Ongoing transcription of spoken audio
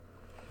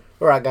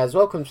Alright guys,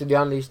 welcome to the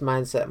Unleashed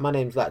Mindset. My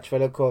name's Lach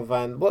Velikov,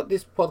 and what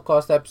this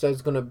podcast episode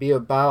is going to be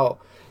about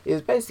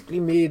is basically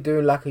me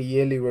doing like a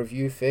yearly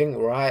review thing,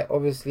 right?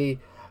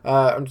 Obviously,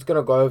 I'm just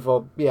going to go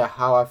over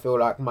how I feel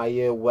like my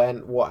year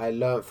went, what I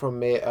learned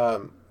from it,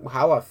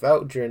 how I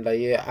felt during the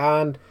year,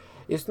 and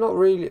it's not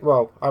really,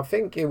 well, I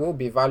think it will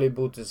be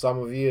valuable to some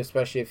of you,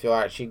 especially if you're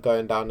actually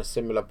going down a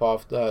similar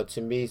path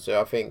to me.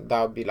 So I think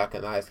that would be like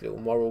a nice little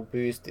moral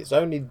boost. It's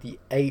only the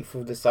 8th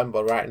of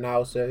December right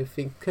now, so if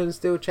it can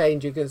still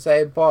change, you can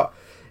say. But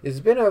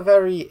it's been a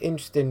very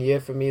interesting year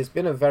for me. It's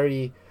been a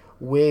very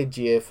weird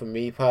year for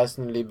me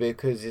personally,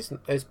 because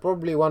it's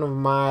probably one of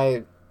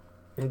my,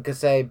 you could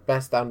say,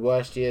 best and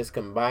worst years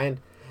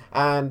combined.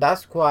 And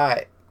that's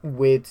quite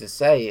weird to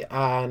say.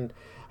 And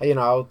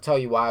I'll tell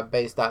you why I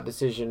based that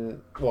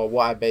decision. Well,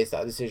 what I based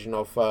that decision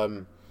off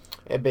a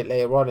bit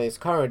later on. It's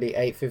currently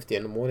 8:50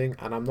 in the morning,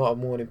 and I'm not a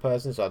morning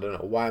person, so I don't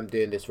know why I'm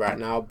doing this right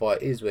now.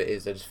 But it is what it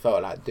is. I just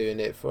felt like doing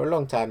it for a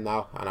long time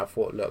now, and I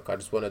thought, look, I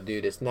just want to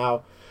do this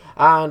now.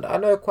 And I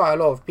know quite a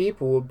lot of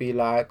people would be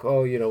like,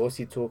 oh, what's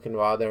he talking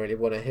about? They really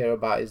want to hear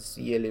about his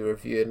yearly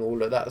review and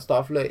all of that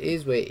stuff. Look, it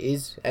is what it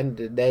is. End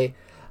of the day,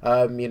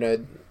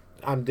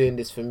 I'm doing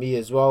this for me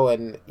as well,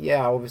 and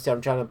obviously I'm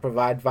trying to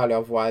provide value,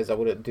 otherwise I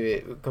wouldn't do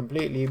it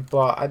completely.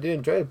 But I do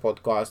enjoy the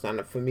podcast,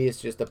 and for me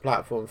it's just a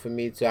platform for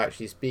me to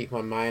actually speak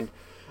my mind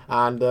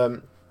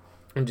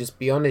and just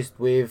be honest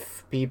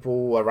with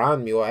people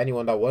around me or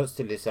anyone that wants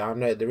to listen. I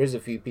know there is a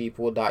few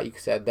people that you can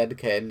say are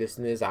dedicated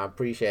listeners. I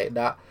appreciate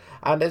that,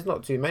 and there's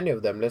not too many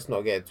of them. Let's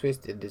not get it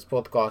twisted. This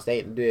podcast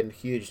ain't doing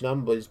huge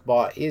numbers,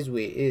 but is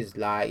what it is.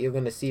 Like, you're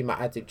gonna see my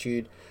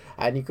attitude,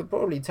 and you could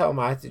probably tell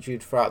my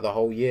attitude throughout the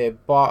whole year.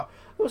 But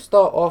we'll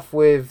start off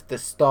with the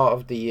start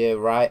of the year,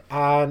 right?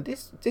 And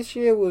this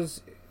year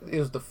was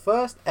the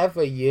first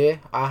ever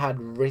year I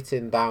had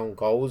written down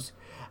goals.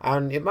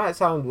 And it might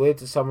sound weird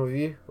to some of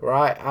you,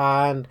 right?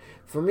 And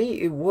for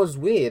me, it was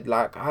weird.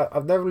 Like,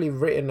 I've never really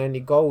written any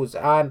goals.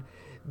 And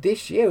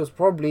this year was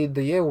probably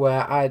the year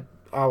where I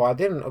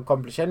didn't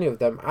accomplish any of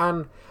them.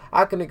 And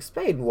I can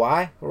explain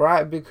why,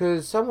 right?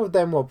 Because some of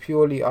them were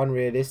purely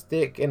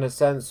unrealistic, in a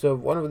sense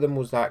of, one of them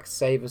was like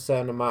save a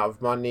certain amount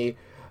of money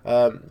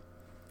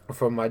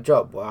from my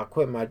job. Well, I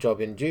quit my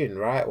job in June,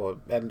 right? Or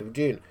end of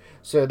June.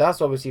 So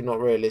that's obviously not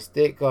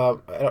realistic.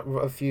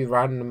 A few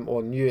random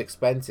or new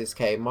expenses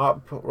came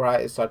up,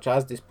 right? Such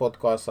as this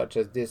podcast, such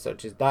as this,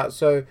 such as that.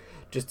 So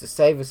just to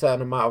save a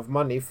certain amount of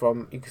money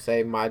from, you could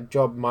say, my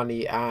job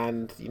money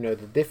and, the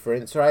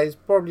difference, right? It's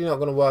probably not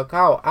going to work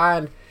out.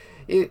 And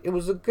it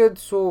was a good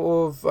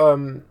sort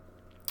of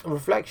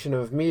reflection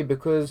of me,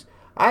 because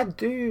I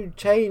do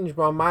change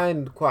my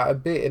mind quite a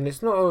bit, and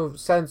it's not a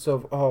sense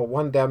of, oh,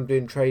 one day I'm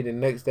doing trading,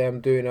 next day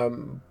I'm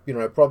doing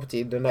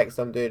property, the next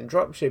I'm doing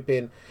drop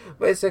shipping.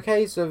 But it's a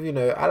case of,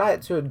 I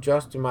like to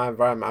adjust to my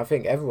environment. I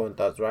think everyone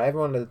does, right?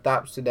 Everyone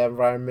adapts to their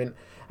environment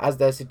as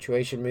their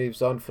situation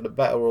moves on, for the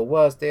better or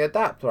worse. They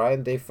adapt, right?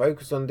 And they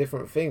focus on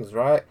different things,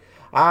 right?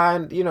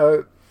 And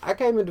I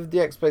came in with the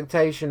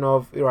expectation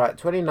of, right,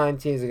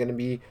 2019 is going to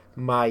be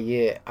my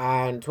year,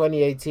 and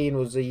 2018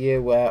 was a year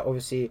where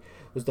obviously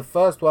was the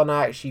first one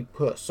I actually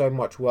put so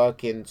much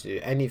work into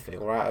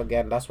anything, right?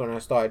 Again, that's when I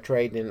started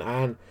trading,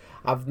 and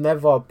I've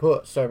never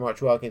put so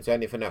much work into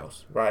anything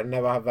else, right?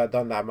 Never have I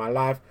done that in my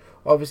life.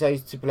 Obviously, I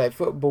used to play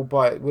football,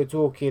 but we're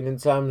talking in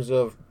terms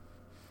of,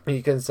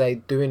 you can say,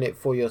 doing it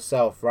for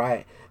yourself,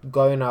 right?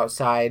 Going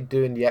outside,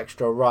 doing the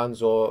extra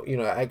runs or,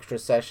 extra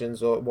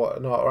sessions or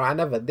whatnot, right? I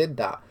never did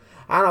that.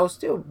 And I was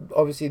still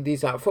obviously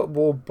decent at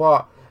football,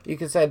 but you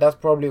can say that's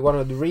probably one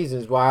of the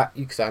reasons why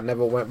you can say I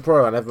never went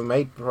pro, I never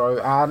made pro,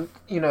 and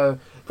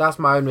that's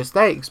my own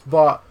mistakes.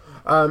 But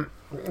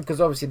because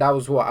obviously that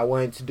was what I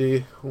wanted to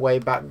do way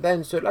back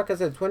then. So like I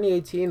said,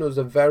 2018 was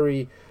a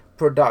very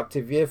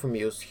productive year for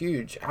me. It was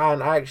huge,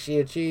 and I actually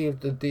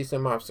achieved a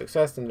decent amount of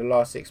success in the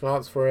last 6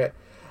 months for it.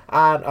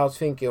 And I was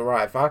thinking,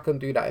 right, if I can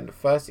do that in the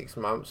first 6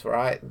 months,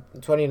 right,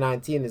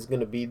 2019 is going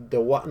to be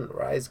the one,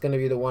 right? It's going to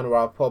be the one where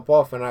I'll pop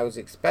off. And I was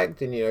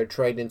expecting,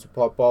 trading to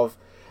pop off.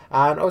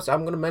 And also,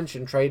 I'm going to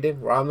mention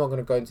trading, right? I'm not going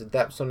to go into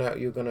depths on it.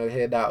 You're going to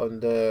hear that on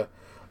the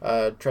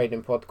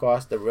trading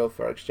podcast, the Real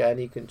Forex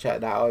Journey. You can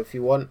check that out if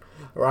you want,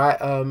 right?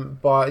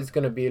 But it's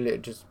going to be a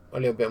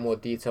little bit more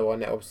detail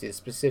on it, obviously the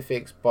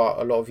specifics, but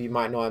a lot of you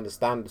might not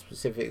understand the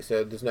specifics,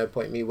 so there's no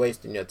point me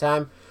wasting your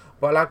time.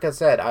 But like I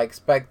said, I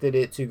expected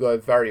it to go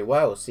very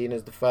well, seeing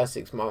as the first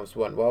 6 months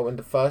went well, and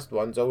the first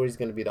one's always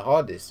going to be the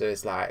hardest. So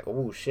it's like,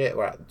 oh shit,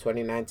 right,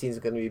 2019 is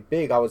going to be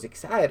big. I was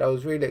excited. I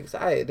was really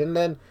excited. And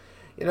then,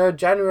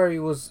 January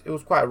was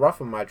quite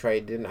rough on my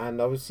trading, and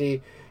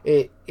obviously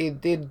it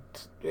did.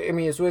 I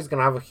mean, it's always going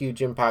to have a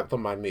huge impact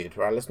on my mood,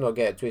 right? Let's not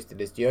get it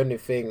twisted. It's the only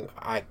thing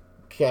I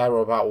care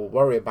about or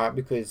worry about,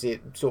 because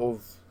it sort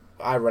of,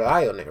 I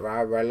rely on it, right?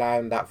 I rely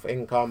on that for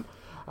income.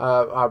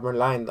 I'm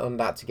relying on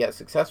that to get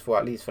successful,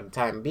 at least for the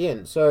time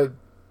being. So,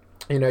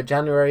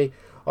 January,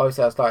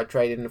 obviously I started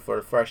trading for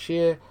the fresh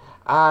year,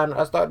 and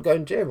I started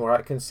going gym,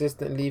 right,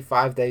 consistently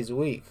 5 days a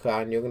week,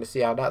 and you're going to see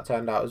how that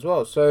turned out as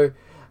well. So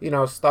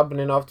stubborn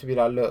enough to be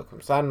like, look, I'm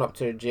signing up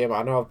to the gym.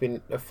 I know I've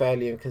been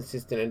fairly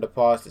inconsistent in the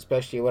past,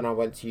 especially when I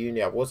went to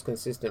uni. I was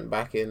consistent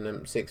back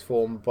in sixth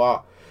form,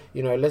 but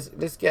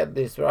let's get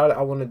this right.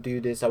 I want to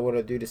do this. I want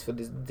to do this for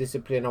this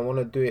discipline. I want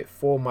to do it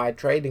for my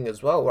trading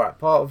as well, right?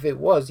 Part of it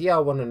was, I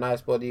want a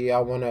nice body. I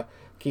want to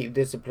keep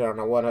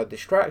discipline. I want a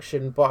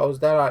distraction, but I was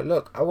there like,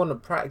 look, I want to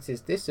practice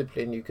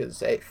discipline, you could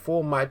say,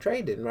 for my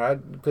trading,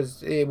 right?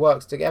 Because it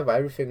works together.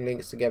 Everything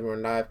links together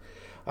in life.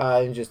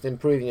 And just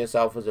improving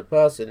yourself as a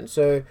person.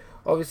 So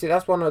obviously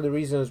that's one of the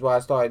reasons why I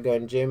started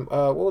going gym.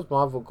 What was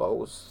my other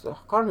goals? I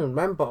can't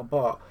remember,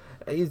 but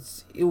it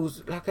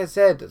was like I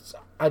said,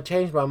 I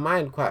changed my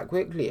mind quite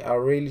quickly. I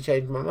really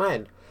changed my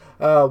mind.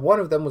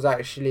 One of them was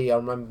actually, I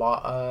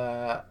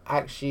remember,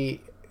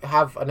 actually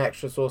have an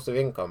extra source of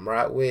income,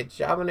 right?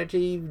 Which I haven't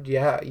achieved.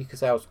 Yeah, you could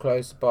say I was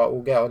close, but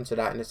we'll get onto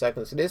that in a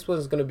second. So this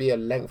one's gonna be a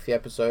lengthy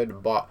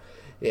episode, but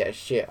yeah,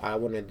 shit, I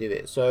want to do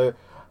it. So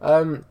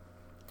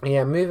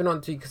yeah, moving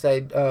on to, you could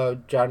say,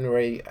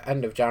 January,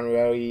 end of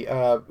January.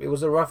 It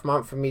was a rough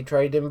month for me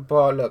trading,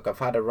 but look, I've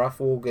had a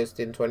rough August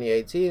in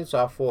 2018,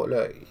 so I thought,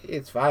 look,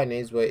 it's fine, it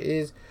is what it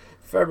is.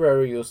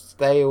 February was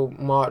stale,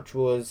 March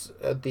was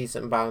a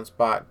decent bounce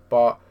back,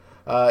 but,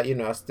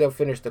 I still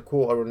finished the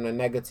quarter on a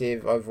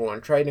negative overall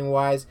and trading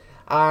wise,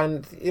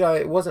 and,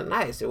 it wasn't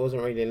nice, it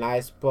wasn't really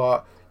nice,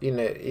 but, it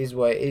is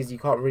what it is, you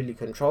can't really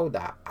control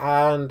that.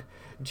 And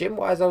gym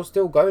wise, I was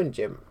still going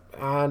gym.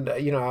 And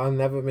I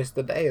never missed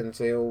a day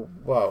until,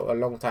 well, a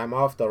long time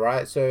after,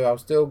 right? So I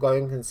was still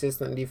going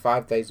consistently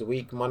 5 days a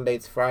week, Monday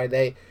to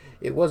Friday.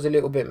 It was a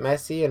little bit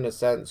messy in the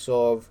sense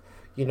of,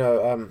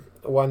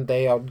 one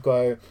day I'd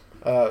go,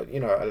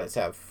 let's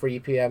say at 3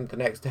 p.m. The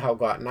next day I'll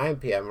go at 9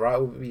 p.m., right?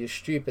 It would be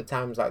stupid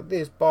times like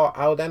this, but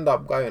I would end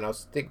up going. I'll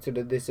stick to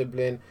the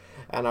discipline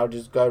and I'll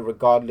just go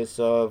regardless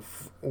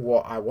of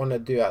what I want to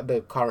do at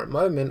the current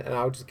moment, and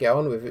I'll just get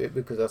on with it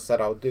because I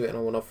said I'll do it and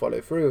I want to follow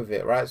through with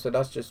it, right? So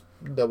that's just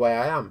the way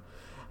I am.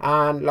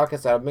 And like I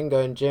said, I've been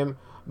going gym,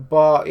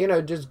 but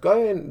just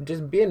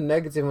being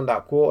negative on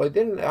that quarter, it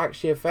didn't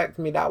actually affect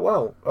me that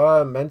well.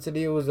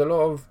 Mentally, it was a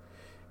lot of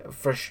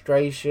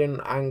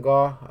frustration,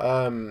 anger,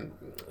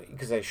 you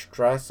could say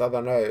stress. I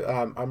don't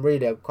know. I'm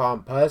really a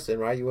calm person,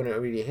 right? You wouldn't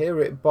really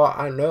hear it, but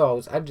I know I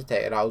was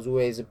agitated. I was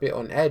always a bit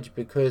on edge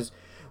because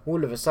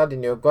all of a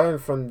sudden you're going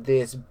from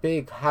this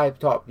big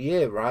hyped up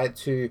year, right,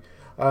 to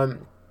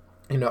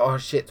oh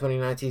shit,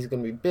 2019 is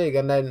gonna be big,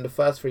 and then the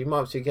first 3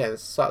 months you're getting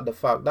sucked the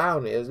fuck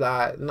down. It was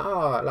like,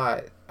 nah,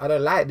 like I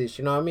don't like this,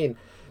 you know what I mean?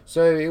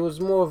 So it was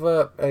more of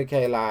a,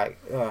 okay, like,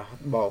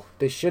 well,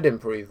 this should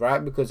improve,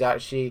 right? Because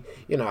actually,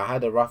 I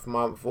had a rough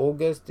month,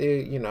 August,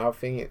 I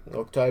think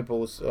October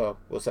was, or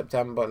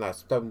September, no,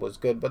 September was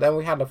good, but then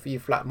we had a few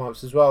flat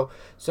months as well.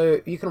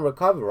 So you can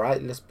recover,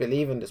 right? Let's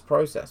believe in this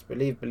process.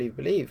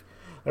 Believe.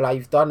 Like,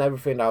 you've done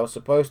everything that I was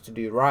supposed to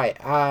do, right?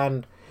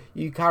 And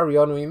you carry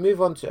on. We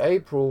move on to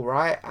April,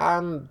 right?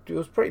 And it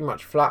was pretty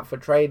much flat for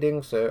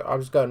trading. So I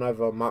was going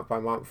over month by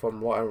month from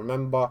what I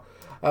remember.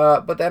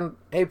 But then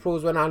April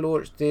is when I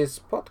launched this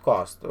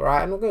podcast,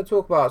 right? And we're going to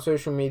talk about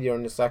social media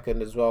in a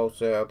second as well.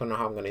 So I don't know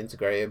how I'm going to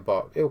integrate it,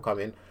 but it'll come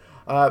in.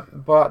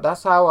 But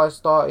that's how I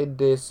started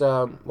this.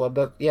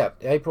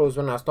 April is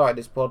when I started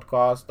this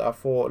podcast. I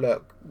thought,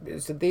 look,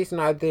 it's a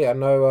decent idea. I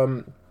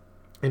know,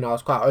 I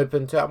was quite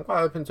open to it. I'm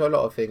quite open to a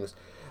lot of things.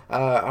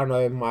 I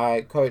know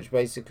my coach,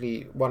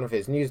 basically, one of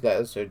his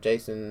newsletters, so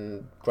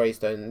Jason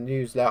Greystone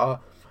newsletter,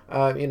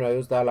 it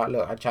was there like,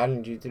 look, I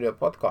challenge you to do a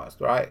podcast,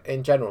 right?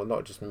 In general,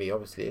 not just me,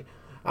 obviously.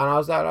 And I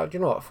was like, you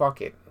know what,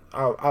 fuck it.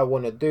 I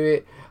want to do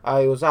it.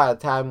 It was at a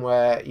time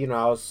where,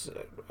 I was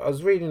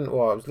reading,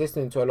 or I was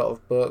listening to a lot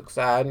of books,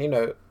 and,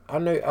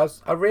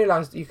 I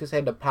realized, you could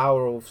say, the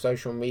power of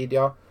social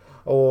media,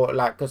 or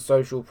like a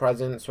social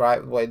presence,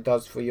 right? What it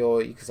does for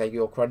you could say,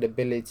 your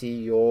credibility,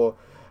 your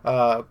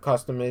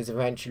customers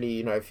eventually,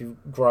 if you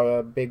grow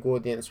a big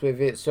audience with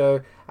it.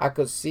 So I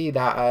could see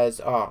that as,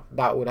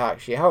 that would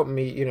actually help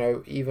me,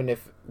 even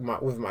if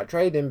with my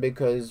trading,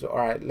 because, all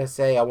right, let's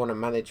say I want to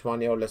manage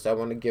money, or let's say I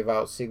want to give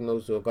out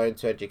signals or go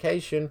into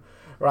education,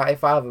 right?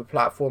 If I have a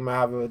platform, I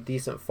have a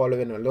decent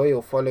following, a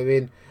loyal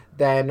following,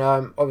 then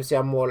obviously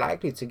I'm more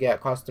likely to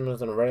get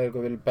customers on a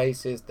regular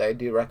basis. They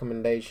do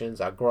recommendations,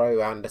 I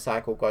grow, and the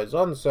cycle goes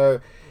on. So,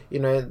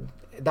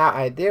 that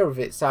idea of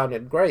it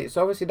sounded great.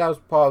 So obviously that was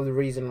part of the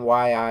reason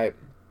why I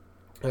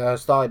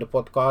started the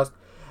podcast.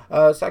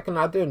 Second,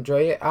 I do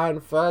enjoy it,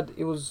 and third,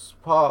 it was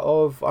part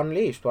of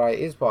Unleashed, right?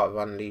 It is part of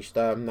Unleashed.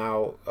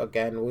 Now,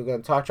 again, we're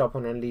going to touch up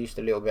on Unleashed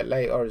a little bit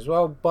later as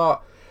well,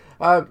 but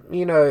I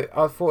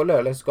thought,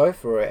 look, let's go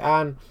for it.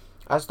 And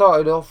I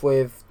started off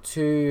with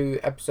 2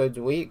 episodes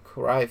a week,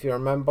 right, if you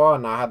remember,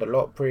 and I had a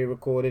lot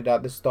pre-recorded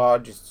at the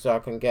start just so I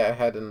can get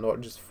ahead and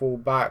not just fall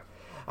back.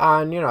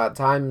 And, at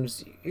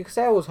times, you could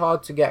say it was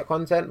hard to get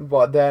content,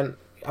 but then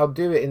I'll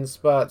do it in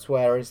spurts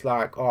where it's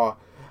like,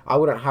 I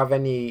wouldn't have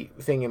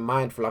anything in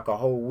mind for like a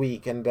whole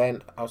week, and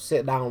then I'll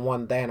sit down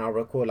one day and I'll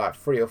record like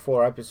 3 or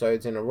 4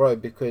 episodes in a row,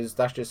 because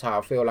that's just how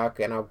I feel like,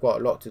 and I've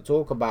got a lot to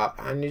talk about,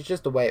 and it's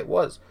just the way it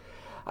was.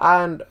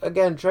 And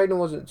again, trading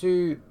wasn't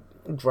too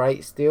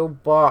great still.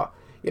 But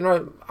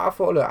I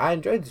thought, look, I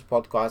enjoyed this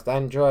podcast. I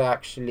enjoy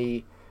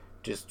actually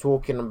just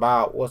talking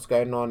about what's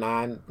going on,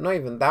 and not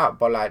even that,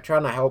 but like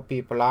trying to help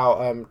people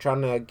out,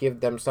 trying to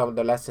give them some of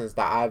the lessons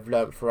that I've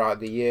learned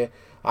throughout the year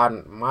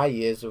and my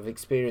years of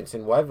experience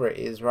in whatever it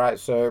is, right?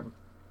 So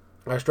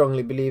I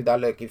strongly believe that,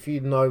 look, if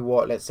you know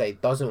what, let's say,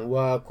 doesn't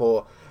work,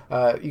 or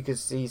you can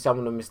see some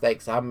of the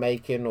mistakes I'm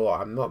making or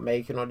I'm not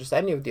making, or just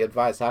any of the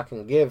advice I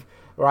can give,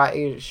 right,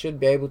 it should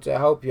be able to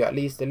help you at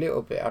least a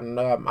little bit. And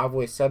I've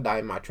always said that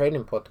in my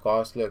training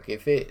podcast, look,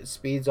 if it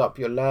speeds up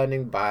your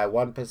learning by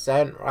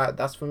 1%, right,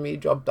 that's for me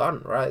job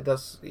done, right?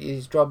 That's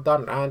his job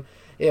done. And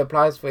it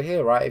applies for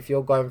here, right? If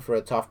you're going through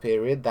a tough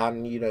period,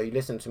 then you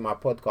listen to my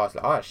podcast,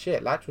 like, oh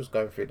shit, Latch was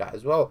going through that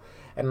as well,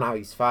 and now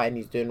he's fine,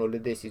 he's doing all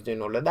of this, he's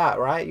doing all of that,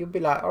 right? You'll be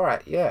like, all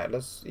right, yeah,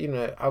 let's,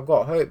 I've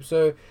got hope.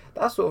 So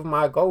that's sort of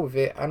my goal with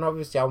it. And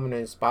obviously I want to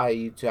inspire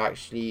you to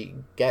actually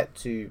get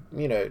to,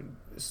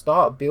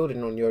 start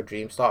building on your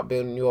dream, start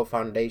building your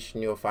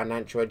foundation, your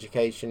financial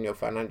education, your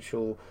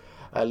financial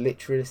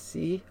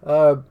literacy,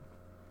 right,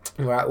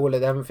 all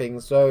of them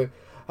things. So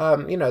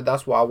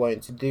that's what I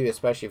wanted to do,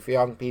 especially for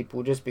young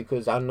people, just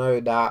because I know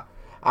that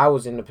I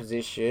was in a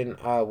position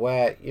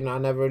where I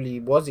never really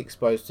was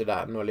exposed to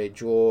that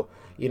knowledge, or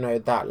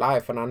that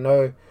life. And I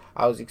know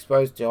I was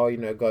exposed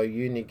to go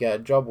uni, get a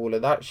job, all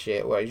of that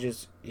shit, where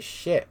it's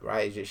shit,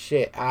 right? It's just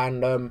shit.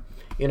 And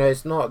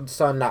it's not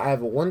something that I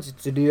ever wanted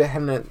to do,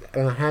 and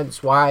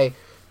hence why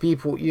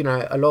people,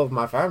 a lot of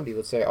my family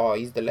would say, oh,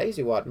 he's the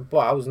lazy one. But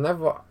I was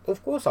never,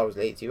 of course I was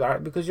lazy,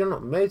 right? Because you're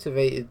not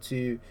motivated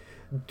to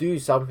do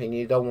something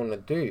you don't want to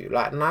do.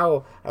 Like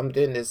now I'm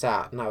doing this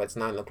now it's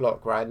 9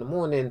 o'clock, right, in the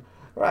morning,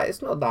 right?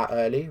 It's not that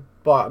early,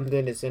 but I'm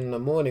doing this in the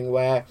morning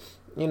where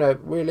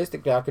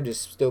realistically I could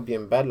just still be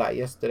in bed. Like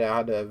yesterday I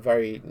had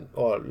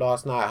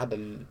last night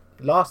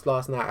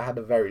I had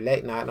a very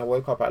late night, and I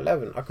woke up at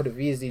 11. I could have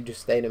easily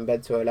just stayed in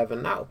bed till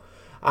 11 now.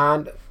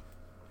 And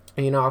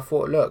I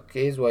thought, look,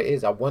 here's what it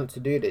is. I want to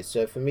do this.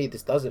 So for me,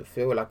 this doesn't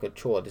feel like a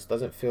chore. This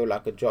doesn't feel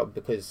like a job,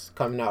 because it's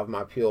coming out of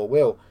my pure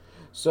will.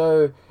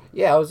 So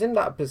yeah, I was in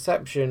that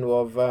perception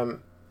of a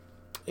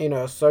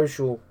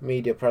social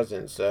media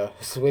presence,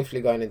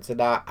 swiftly going into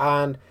that.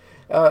 And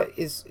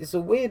it's a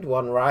weird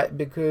one, right?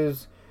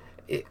 Because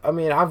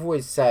I've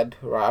always said,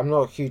 right, I'm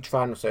not a huge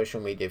fan of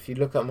social media. If you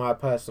look at my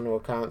personal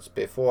accounts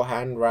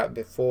beforehand, right,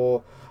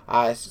 before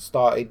I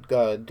started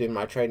doing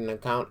my trading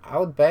account, I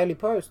would barely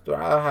post, right?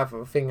 I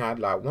had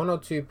like 1 or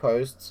 2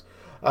 posts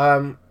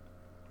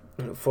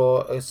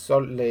for a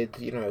solid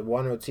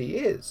 1 or 2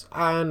 years.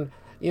 And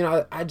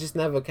I just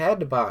never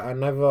cared about it. I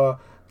never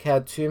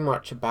cared too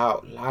much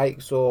about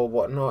likes or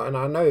whatnot. And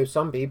I know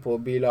some people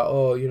would be like,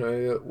 oh,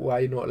 why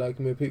you not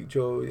liking my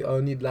picture? I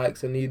need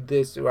likes, I need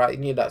this, right? You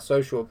need that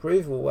social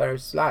approval.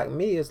 Whereas like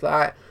me, it's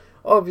like,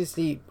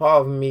 obviously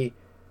part of me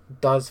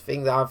does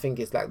things. I think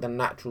it's like the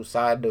natural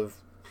side of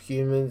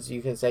humans.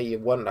 You can say you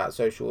want that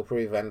social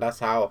approval, and that's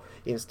how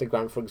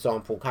Instagram, for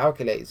example,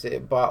 calculates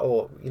it,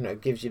 or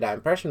gives you that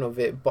impression of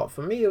it. But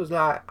for me, it was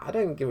like, I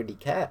don't really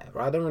care,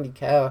 right? I don't really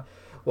care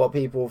what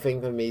people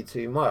think of me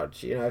too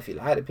much. If you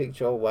like the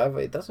picture or whatever,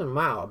 it doesn't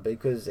matter,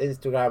 because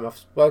Instagram, I've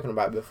spoken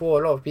about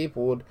before, a lot of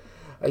people would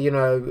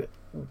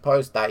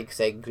post that, you could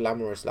say,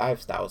 glamorous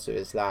lifestyle. So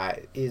it's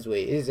like, is what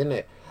it is, isn't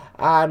it?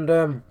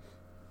 And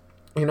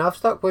I've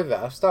stuck with it.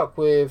 I've stuck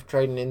with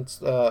trading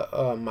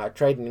my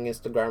trading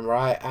Instagram,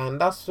 right? And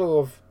that's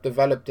sort of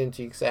developed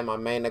into, you could say, my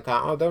main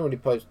account. I don't really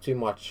post too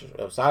much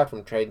aside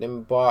from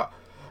trading, but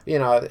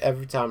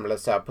every time,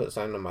 let's say, I put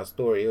something on my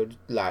story, or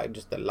like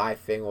just a life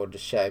thing, or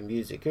just share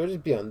music, it'll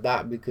just be on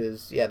that,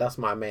 because yeah, that's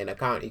my main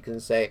account, you can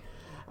say.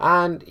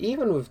 And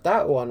even with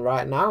that one,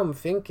 right now, I'm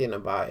thinking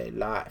about it,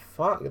 like,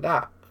 fuck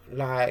that.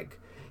 Like,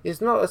 it's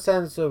not a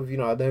sense of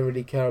I don't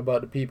really care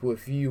about the people.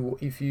 If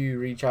you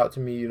reach out to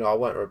me, I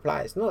won't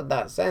reply. It's not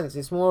that sense.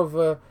 It's more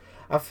of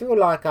I feel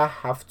like I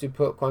have to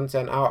put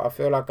content out. I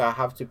feel like I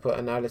have to put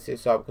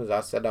analysis up, because I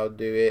said I'll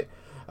do it.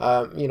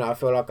 I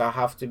feel like I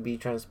have to be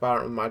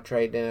transparent with my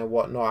trading and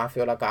whatnot. I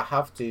feel like I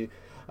have to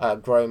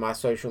grow my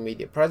social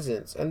media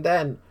presence. And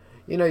then,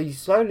 you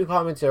slowly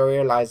come into a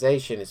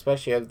realization,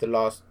 especially over the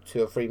last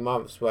 2 or 3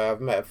 months, where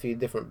I've met a few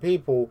different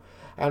people,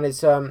 and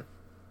it's a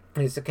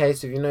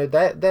case of,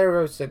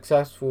 they're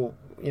successful,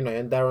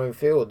 in their own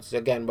fields.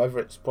 Again, whether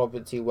it's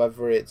property,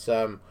 whether it's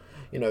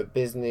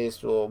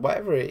business, or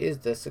whatever it is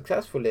they're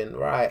successful in,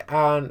 right?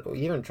 And or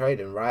even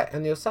trading, right?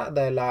 And you're sat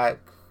there like,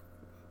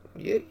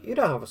 you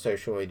don't have a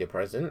social media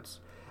presence,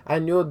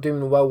 and you're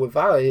doing well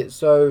without it.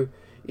 So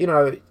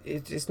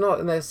it's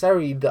not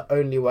necessarily the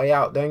only way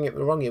out. Don't get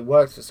me wrong, it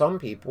works for some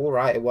people,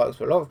 right? It works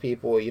for a lot of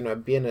people.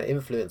 Being an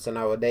influencer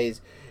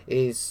nowadays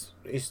is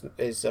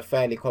a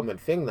fairly common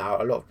thing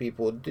now. A lot of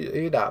people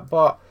do that,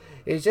 but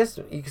it's just,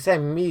 you can say,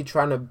 me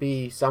trying to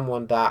be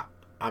someone that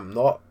I'm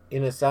not,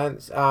 in a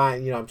sense.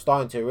 I'm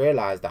starting to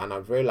realize that, and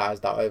I've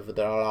realized that over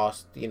the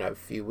last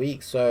few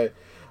weeks. So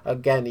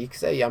again, you can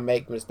say I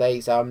make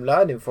mistakes. I'm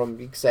learning from,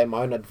 you can say,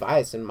 my own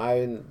advice and my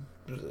own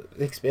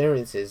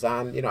experiences,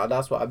 and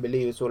that's what I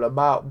believe it's all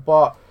about.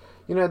 But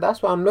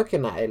that's what I'm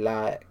looking at it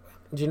like.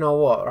 do you know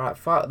what? Right,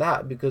 fuck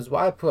that, because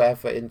why put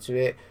effort into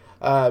it?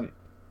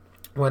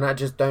 When I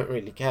just don't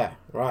really care,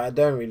 right? I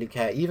don't really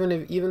care, even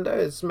though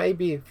it's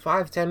maybe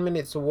 5-10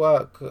 minutes of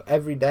work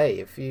every day.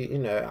 If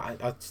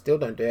I still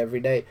don't do it every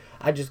day.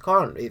 I just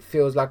can't. It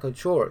feels like a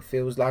chore. It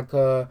feels like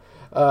a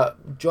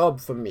job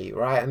for me,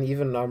 right? And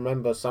even I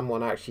remember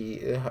someone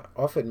actually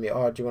offered me,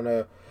 oh, do you want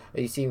to?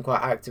 You seem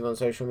quite active on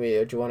social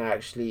media. Do you want to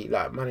actually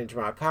like manage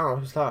my account?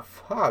 I was like,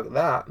 fuck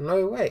that,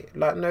 no way,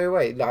 like no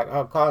way, like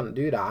I can't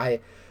do that. I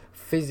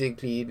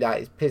physically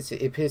like it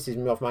pisses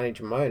me off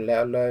managing my own,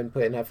 let alone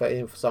putting effort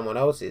in for someone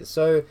else's.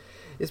 So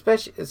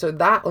especially so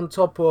that on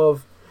top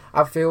of,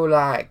 I feel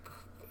like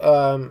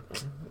let's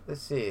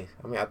see,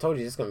 I mean, I told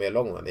you this is gonna be a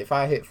long one. If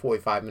I hit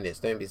 45 minutes,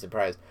 don't be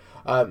surprised.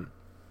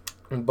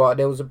 But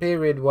there was a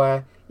period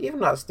where, even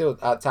like still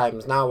at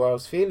times now, where I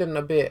was feeling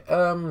a bit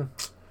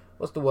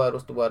what's the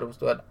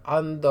word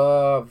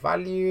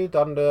undervalued,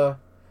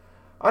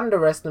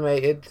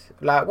 underestimated,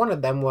 like one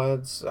of them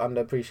words,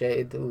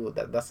 underappreciated. Ooh,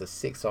 that's a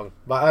sick song.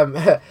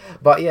 But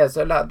but yeah,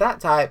 so like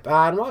that type.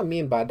 And what I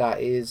mean by that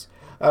is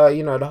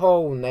the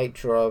whole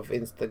nature of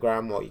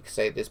Instagram, or you could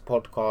say this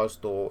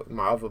podcast or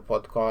my other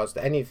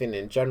podcast, anything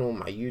in general,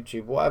 my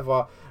YouTube,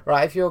 whatever,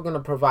 right? If you're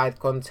gonna provide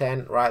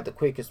content, right, the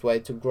quickest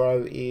way to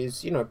grow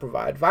is,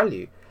 provide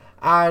value.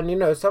 And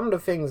some of the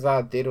things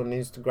I did on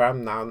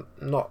Instagram now,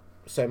 not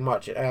so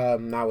much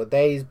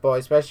nowadays, but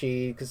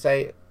especially you could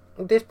say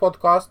this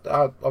podcast,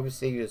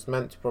 obviously is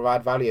meant to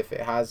provide value. If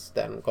it has,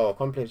 then go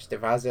accomplished.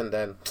 If it hasn't,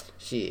 then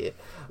shit.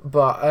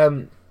 But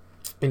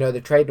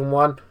the trading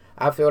one,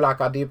 I feel like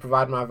I do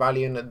provide my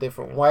value in a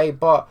different way.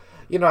 But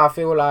I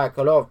feel like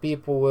a lot of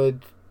people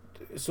would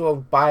sort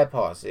of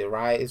bypass it,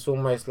 right? It's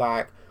almost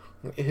like,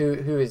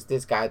 who is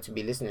this guy to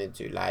be listening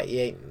to? Like, he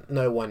ain't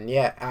no one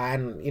yet,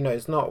 and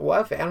it's not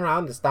worth it. And I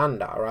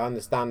understand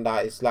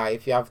that. It's like,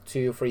 if you have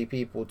 2 or 3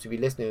 people to be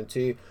listening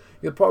to,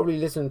 you'll probably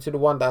listen to the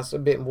one that's a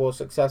bit more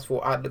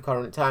successful at the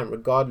current time,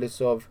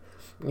 regardless of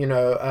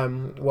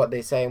what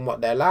they say and what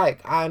they're like.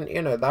 And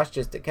that's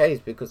just the case,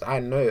 because I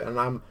know,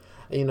 and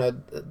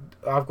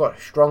I've got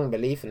strong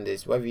belief in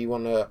this, whether you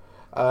want to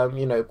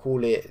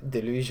call it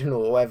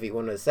delusional or whatever you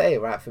want to say,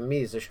 right? For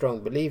me, it's a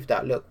strong belief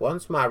that, look,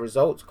 once my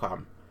results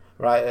come,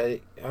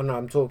 right, I know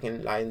I'm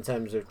talking like in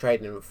terms of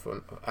trading,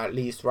 from at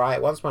least,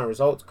 right, once my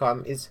results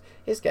come, it's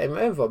game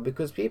over,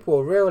 because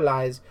people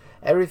realize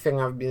everything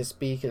I've been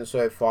speaking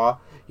so far,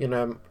 like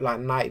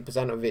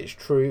 90% of it's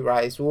true,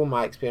 right? It's all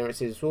my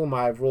experiences, it's all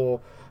my raw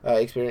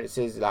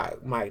experiences,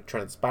 like my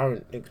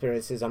transparent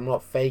experiences. I'm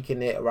not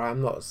faking it, right?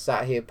 I'm not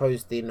sat here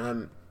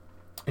posting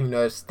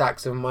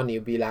stacks of money,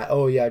 be like,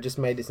 oh yeah, I just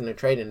made this in a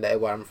trading day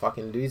where I'm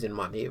fucking losing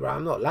money, right?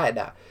 I'm not like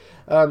that.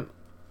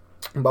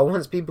 But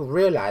once people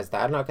realize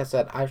that, and like I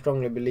said, I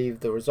strongly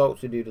believe the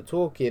results will do the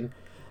talking,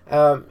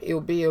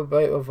 it'll be a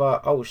bit of a,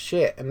 oh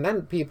shit, and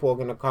then people are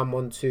going to come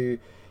on to,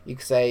 you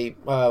could say,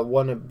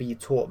 want to be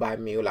taught by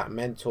me, or like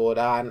mentored.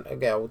 And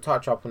again, we'll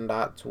touch up on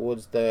that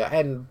towards the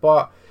end.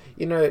 But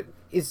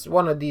it's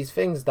one of these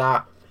things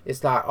that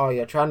it's like, oh,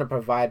 you're trying to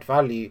provide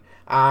value,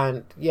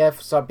 and yeah,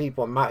 for some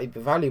people it might be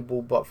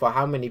valuable, but for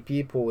how many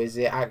people is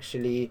it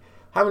actually?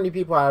 How many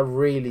people are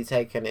really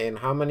taking it in?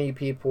 How many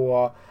people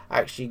are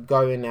actually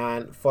going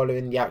and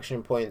following the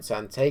action points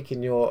and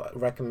taking your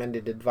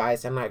recommended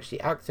advice and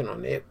actually acting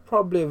on it?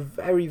 Probably a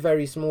very,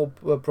 very small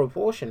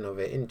proportion of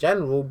it in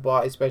general,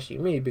 but especially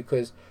me,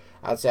 because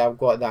I'd say I've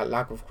got that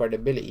lack of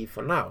credibility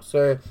for now.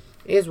 So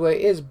it is what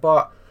it is.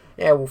 But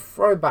yeah, we'll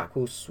swerve back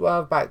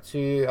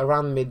to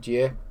around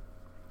mid-year.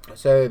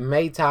 So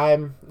May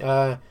time,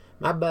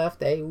 my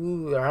birthday,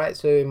 alright,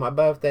 so my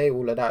birthday,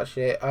 all of that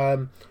shit.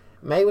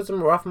 May was a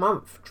rough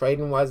month,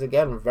 trading wise.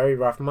 Again, a very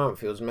rough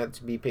month. It was meant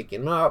to be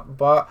picking up,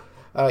 but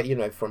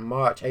from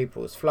March,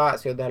 April was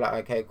flat, so they're like,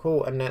 okay,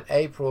 cool. And then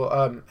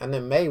and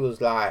then May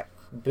was like,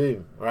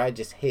 boom, right,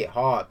 just hit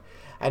hard,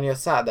 and you're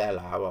sat there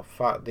like, well,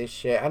 fuck this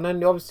shit. And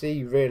then obviously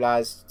you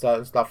realize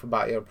certain stuff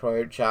about your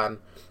approach, and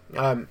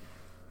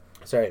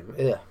sorry,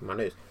 my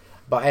nose.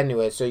 But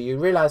anyway, so you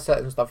realize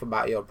certain stuff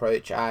about your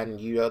approach,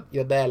 and you're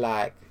there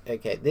like,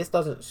 okay, this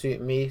doesn't suit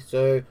me.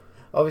 So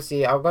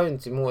obviously, I'll go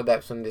into more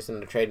depth on this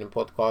in the trading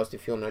podcast.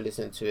 If you want to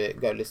listen to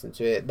it, go listen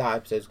to it. That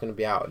episode's going to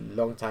be out a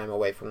long time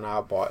away from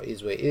now, but it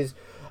is what it is.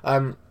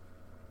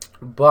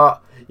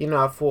 But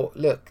I thought,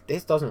 look,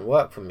 this doesn't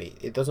work for me.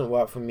 It doesn't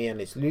work for me, and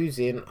it's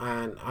losing.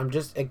 And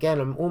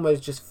I'm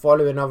almost just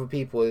following other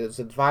people's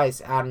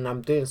advice, and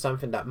I'm doing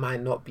something that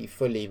might not be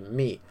fully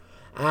me.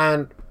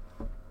 And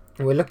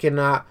we're looking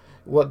at,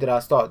 what did I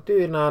start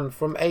doing? And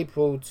from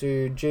April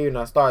to June,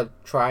 I started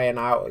trying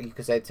out, you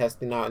could say,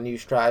 testing out a new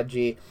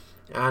strategy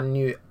and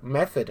new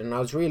method, and I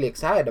was really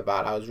excited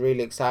about it. I was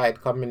really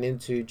excited coming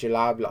into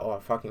July. I'm like, oh, I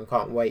fucking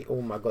can't wait.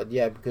 Oh my god,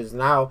 yeah, because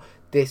now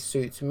this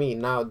suits me,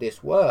 now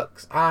this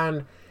works.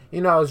 And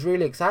I was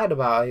really excited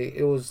about it.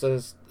 It was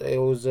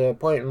a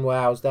point where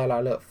I was there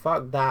like, look,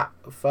 fuck that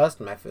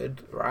first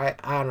method, right,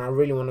 and I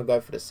really want to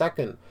go for the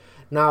second.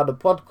 Now the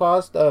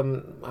podcast,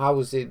 how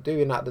was it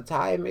doing at the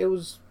time? It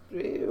was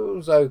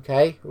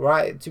okay,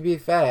 right? To be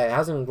fair, it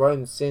hasn't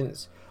grown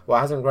since well,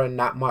 it hasn't grown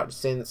that much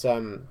since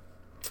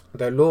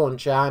the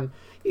launch. And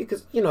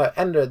because,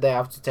 end of the day, I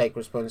have to take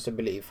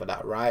responsibility for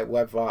that, right?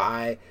 Whether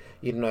I,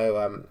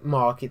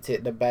 market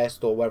it the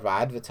best, or whether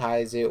I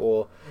advertise it,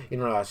 or,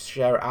 I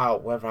share it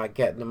out, whether I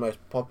get the most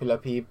popular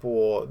people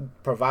or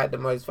provide the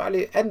most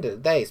value. End of the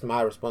day, it's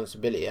my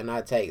responsibility, and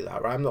I take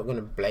that, right? I'm not going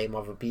to blame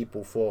other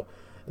people for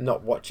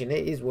not watching it.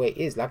 It is what it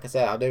is. Like I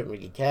said, I don't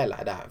really care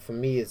like that. For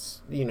me,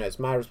 it's, it's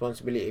my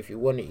responsibility. If you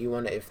want it, you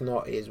want it. If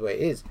not, it is what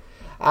it is.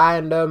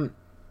 And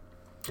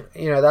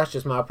that's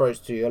just my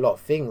approach to a lot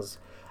of things.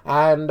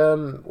 And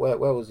where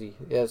was he?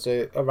 Yeah,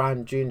 so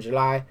around June,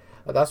 July,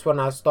 that's when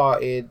I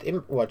started.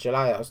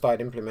 July, I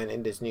started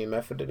implementing this new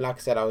method. And like I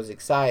said, I was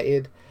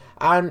excited,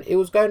 and it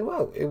was going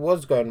well. It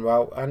was going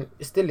well, and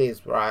it still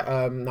is,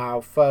 right?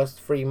 Now, first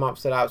 3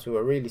 months of that, so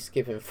we're really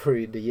skipping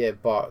through the year,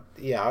 but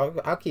yeah,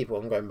 I'll keep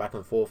on going back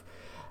and forth.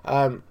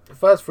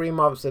 First 3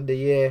 months of the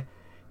year,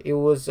 it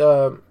was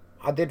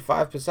I did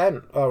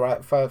 5%. All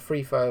right, for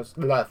first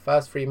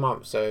 3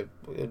 months. So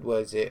it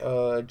was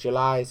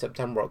July,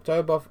 September,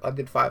 October. I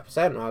did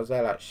 5%. I was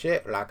there like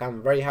shit. Like,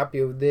 I'm very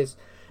happy with this.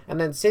 And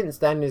then since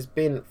then, it's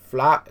been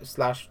flat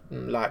slash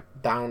like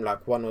down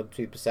like 1 or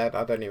 2%.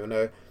 I don't even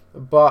know.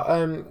 But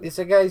it's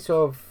a case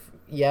of,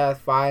 yeah,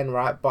 fine,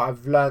 right? But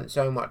I've learned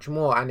so much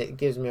more, and it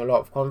gives me a lot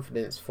of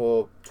confidence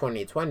for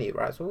 2020,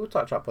 right? So we'll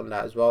touch up on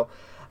that as well.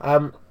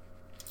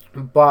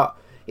 But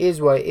it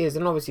is what it is,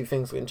 and obviously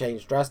things can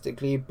change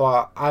drastically,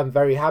 but I'm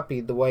very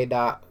happy the way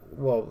that,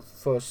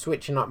 for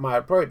switching up my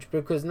approach,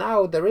 because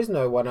now there is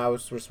no one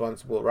else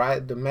responsible,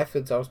 right? The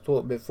methods I was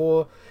taught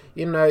before,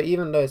 even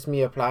though it's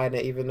me applying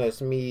it, even though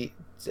it's me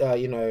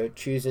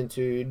choosing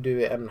to do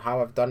it and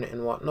how I've done it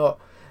and whatnot,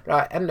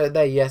 right, end of the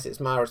day, yes, it's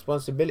my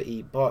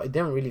responsibility, but it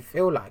didn't really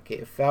feel like it.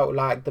 It felt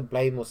like the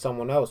blame was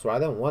someone else, right? I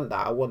don't want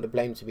that. I want the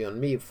blame to be on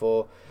me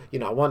for,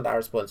 I want that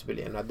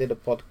responsibility. And I did a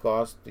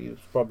podcast, it was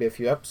probably a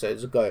few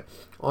episodes ago,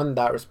 on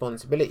that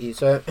responsibility.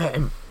 So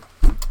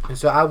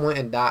so I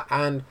wanted that,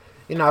 and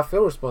I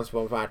feel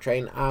responsible for my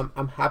training.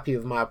 I'm happy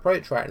with my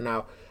approach right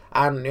now,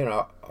 and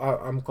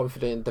I'm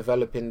confident in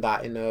developing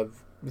that in a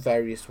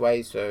various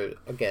ways. So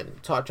again,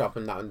 touch up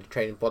on that on the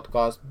training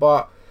podcast.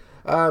 But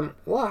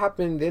what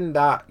happened in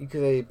that, you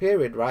could say,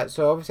 period, right?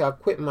 So obviously I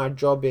quit my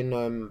job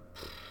in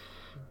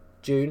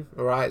June,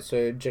 right?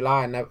 So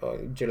July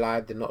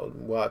did not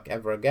work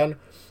ever again,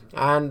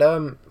 and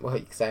you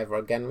can say ever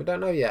again, we don't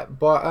know yet,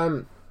 but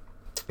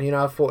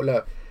I thought,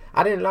 look,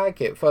 I didn't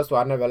like it. First of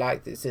all, I never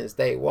liked it since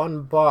day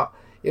one, but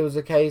it was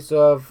a case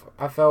of,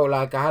 I felt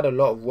like I had a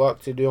lot of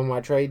work to do on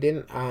my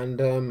trading,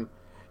 and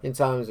in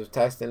terms of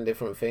testing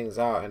different things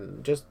out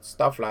and just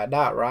stuff like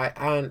that, right?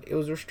 And it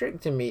was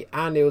restricting me,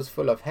 and it was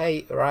full of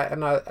hate, right?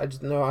 And I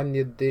just know I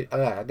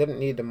didn't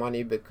need the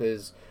money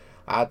because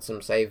I had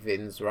some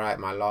savings, right?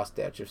 My last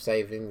batch of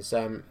savings.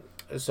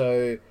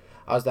 So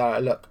I was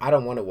like, look, I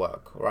don't want to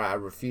work, right? I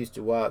refuse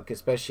to work,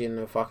 especially in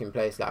a fucking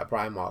place like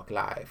Primark.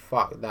 Like,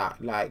 fuck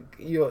that. Like,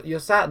 you're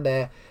sat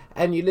there,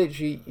 and you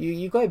literally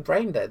you go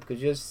brain dead,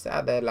 because you're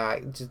sat there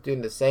like just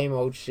doing the same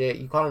old shit.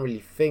 You can't really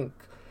think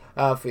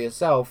for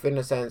yourself, in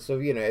the sense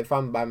of, if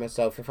I'm by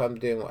myself, if I'm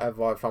doing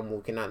whatever, if I'm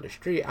walking down the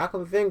street, I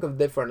can think of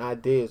different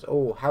ideas.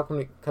 Oh, how can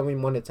we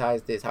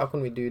monetize this? How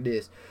can we do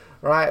this,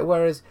 right?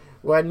 Whereas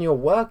when you're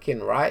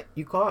working, right,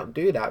 you can't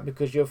do that,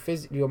 because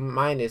your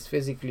mind is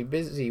physically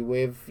busy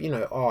with,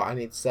 I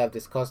need to serve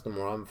this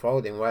customer, I'm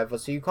folding, whatever.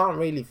 So you can't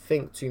really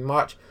think too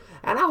much.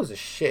 And I was a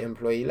shit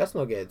employee. Let's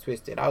not get it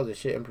twisted. I was a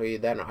shit employee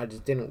then. I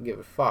just didn't give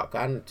a fuck.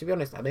 And to be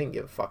honest, I didn't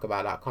give a fuck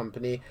about that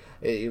company.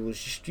 It was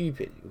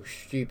stupid. It was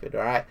stupid,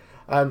 right?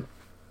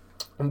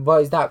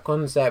 But it's that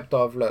concept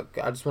of, look,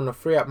 I just want to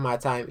free up my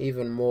time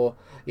even more.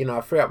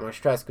 Free up my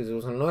stress, because it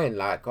was annoying.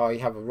 Like, you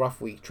have a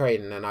rough week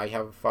trading, and now you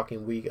have a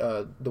fucking week,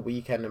 the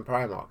weekend in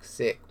Primark.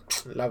 Sick.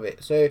 Love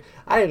it. So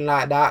I didn't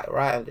like that,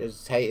 right? I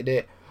just hated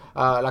it.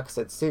 Like I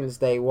said, since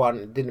day one,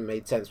 it didn't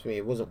make sense for me.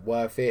 It wasn't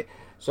worth it.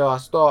 So I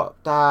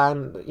stopped,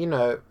 and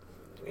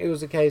it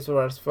was a case where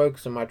I was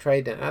focused on my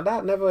trading, and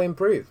that never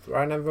improved,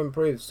 right? Never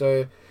improved.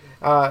 So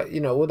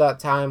all that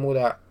time,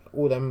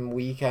 all them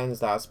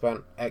weekends that I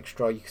spent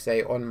extra, you could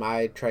say, on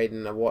my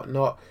trading and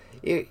whatnot,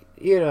 it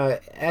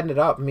ended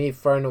up me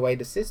throwing away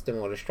the system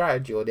or the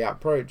strategy or the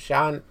approach,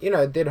 and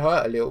it did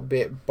hurt a little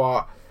bit,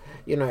 but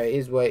it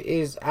is what it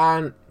is.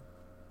 And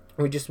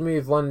we just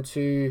move on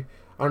to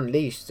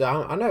Unleashed. So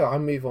I know I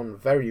move on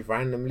very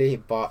randomly,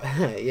 but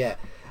yeah,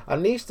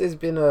 Unleashed has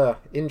been a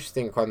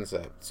interesting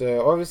concept.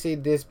 So obviously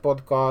this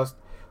podcast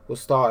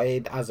was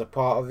started as a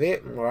part of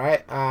it,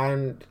 right?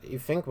 And you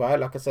think about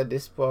it, like I said,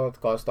 this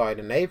podcast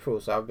started in April,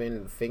 so I've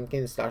been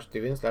thinking /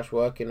 doing /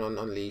 working on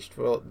Unleashed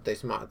for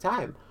this amount of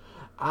time.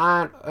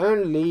 And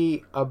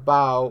only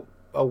about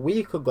a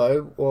week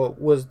ago, or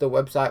was the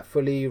website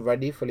fully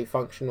ready, fully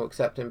functional,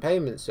 accepting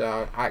payments.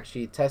 So I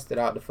actually tested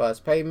out the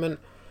first payment.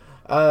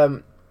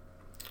 And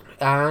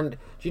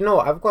do you know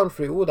what? I've gone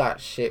through all that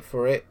shit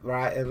for it,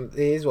 right? And it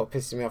is what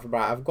pisses me off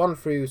about it. I've gone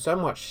through so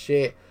much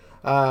shit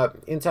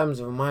in terms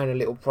of minor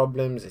little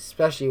problems,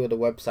 especially with the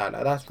website.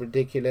 Like, that's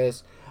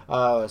ridiculous.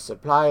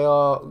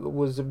 supplier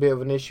was a bit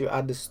of an issue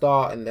at the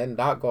start, and then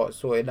that got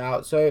sorted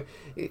out. So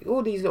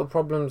all these little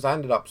problems I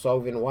ended up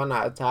solving one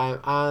at a time,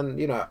 and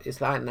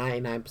it's like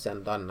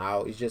 99% done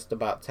now. It's just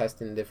about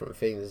testing different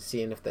things and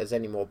seeing if there's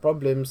any more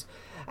problems.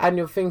 And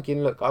you're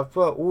thinking, look, I've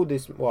put all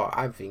this, well,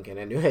 I'm thinking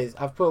anyways,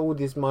 I've put all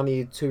this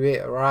money to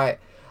it, right?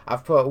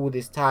 I've put all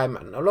this time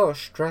and a lot of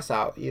stress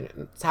out.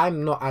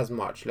 Time not as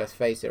much, let's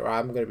face it, right?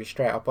 I'm going to be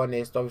straight up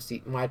honest.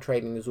 Obviously, my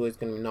trading is always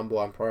going to be number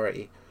one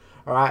priority,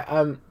 all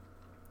right?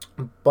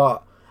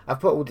 But I've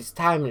put all this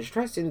time and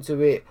stress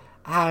into it,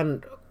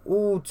 and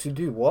all to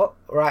do what,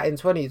 right? In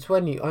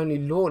 2020, only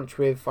launched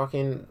with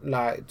fucking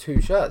like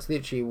 2 shirts,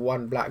 literally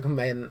one black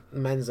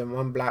men's and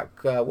one black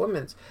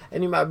women's.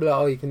 And you might be like,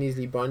 oh, you can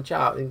easily branch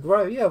out and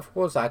grow. Yeah, of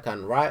course I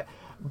can, right?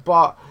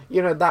 But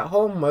that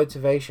whole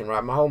motivation,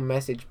 right? My whole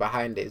message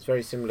behind it is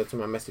very similar to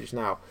my message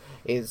now.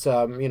 It's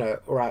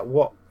right,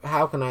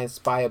 how can I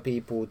inspire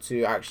people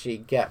to actually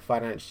get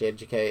financially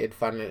educated,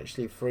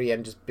 financially free,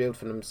 and just build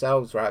for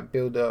themselves, right?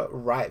 Build a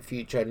right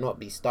future and not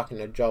be stuck in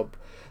a job.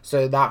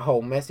 So that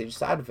whole message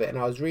side of it, and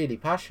I was really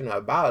passionate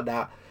about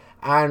that.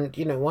 And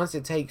once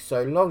it takes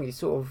so long, you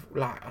sort of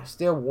like, I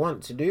still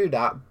want to do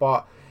that,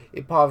 but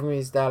part of me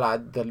is there,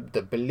 like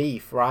the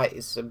belief, right?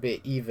 It's a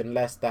bit even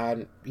less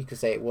than you could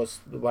say it was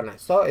when I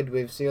started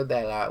with. So you're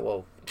there like,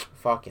 well,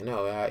 fucking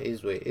hell, it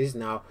is what it is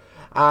now.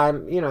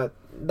 And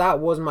that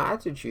was my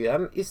attitude,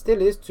 and it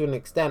still is to an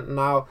extent.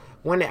 Now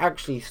when it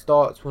actually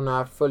starts, when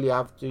I fully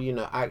have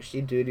to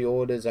actually do the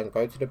orders and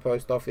go to the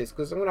post office,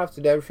 because I'm gonna have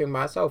to do everything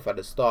myself at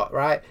the start,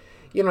 right?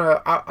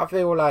 I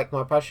feel like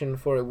my passion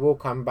for it will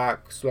come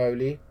back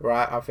slowly,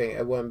 right? I think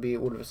it won't be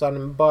all of a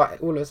sudden,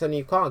 but all of a sudden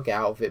you can't get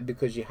out of it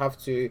because you have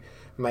to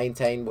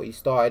maintain what you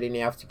started and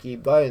you have to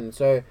keep going.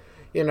 So,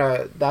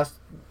 that's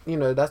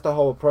the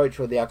whole approach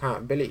for the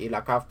accountability.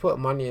 Like, I've put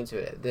money into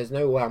it. There's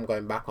no way I'm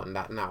going back on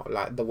that now.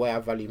 Like, the way I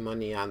value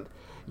money and,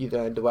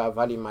 the way I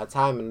value my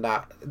time and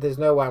that, there's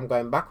no way I'm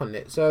going back on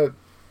it. So,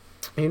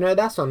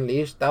 that's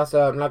Unleashed. That's,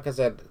 like I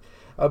said,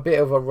 a bit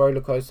of a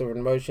roller coaster of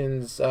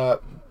emotions.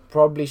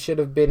 Probably should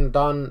have been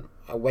done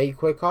way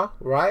quicker,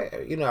 right?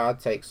 I'd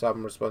take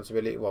some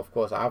responsibility. Well, of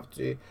course I have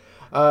to.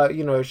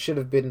 Should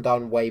have been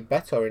done way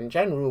better in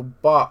general.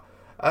 But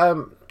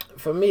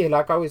for me,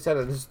 like I always said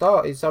at the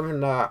start, it's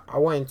something that I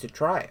wanted to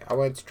try. I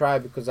wanted to try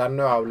because I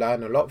know I'll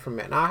learn a lot from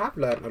it, and I have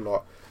learned a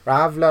lot.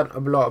 Right? I've learned a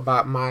lot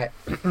about my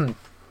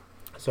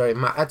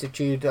my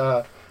attitude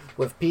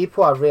with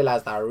people. I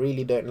realized I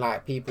really don't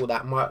like people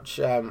that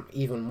much,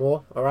 even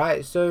more. All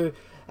right, so.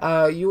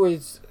 You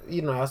always,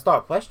 I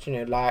start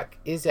questioning, like,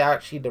 is it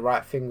actually the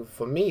right thing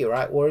for me,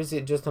 right? Or is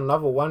it just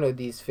another one of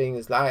these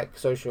things like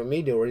social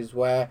media, or is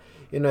where,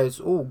 it's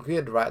all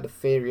good, right? The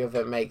theory of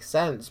it makes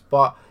sense,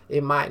 but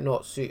it might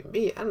not suit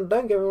me. And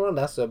don't get me wrong,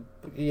 that's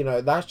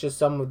that's just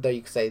some of the,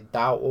 you could say,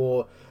 doubt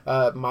or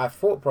my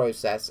thought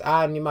process.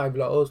 And you might be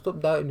like, oh, stop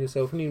doubting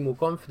yourself, you need more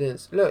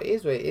confidence. Look, it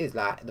is what it is.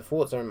 Like, the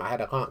thoughts are in my head,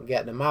 I can't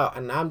get them out.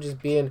 And I'm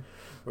just being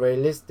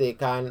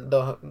realistic. And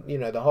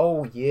the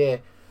whole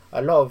year,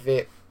 a lot of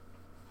it,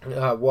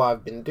 what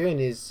I've been doing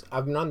is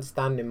I've been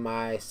understanding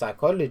my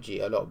psychology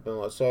a lot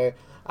more. So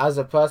as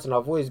a person,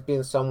 I've always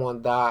been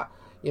someone that,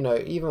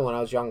 even when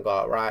I was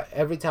younger, right,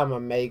 every time I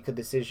make a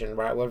decision,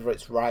 right, whether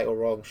it's right or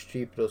wrong,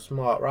 stupid or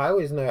smart, right, I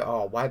always know,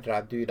 oh, why did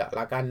I do that?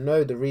 Like, I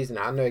know the reason.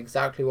 I know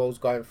exactly what was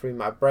going through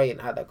my brain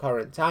at the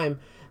current time,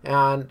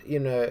 and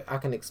I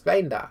can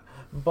explain that.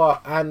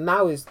 And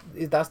now is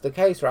that's the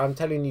case, right? I'm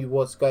telling you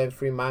what's going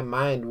through my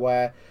mind,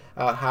 where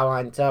how I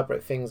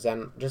interpret things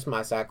and just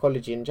my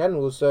psychology in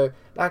general. So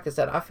like I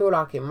said, I feel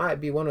like it might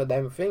be one of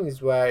them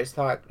things where it's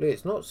like, look,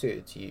 it's not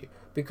suited to you,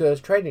 because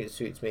trading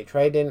suits me.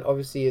 Trading,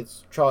 obviously,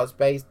 it's charts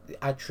based.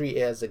 I treat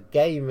it as a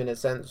game in a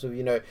sense of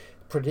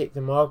predict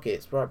the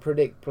markets, right?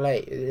 Predict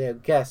play,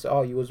 guess,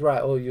 oh, you was right,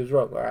 oh, you was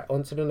wrong, right?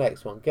 On to the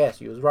next one, guess,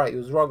 you was right, you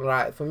was wrong,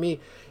 right? For me,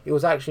 it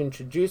was actually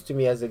introduced to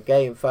me as a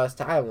game first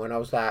time when I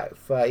was like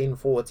 13,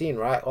 14,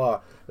 right?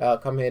 Oh,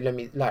 come here, let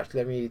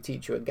me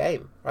teach you a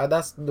game, right?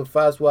 That's the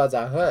first words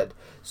I heard.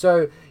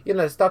 So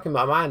it's stuck in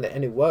my mind,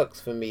 and it works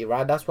for me,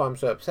 right? That's why I'm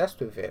so obsessed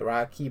with it,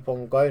 right? I keep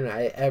on going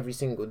at it every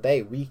single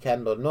day,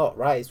 weekend or not,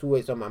 right? It's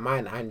always on my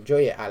mind. I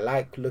enjoy it. I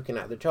like looking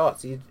at the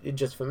charts. It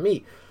just, for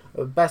me,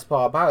 the best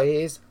part about it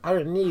is I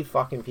don't need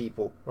fucking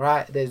people,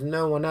 right? There's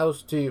no one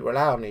else to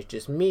rely on. It's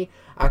just me.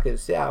 I can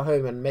sit at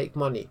home and make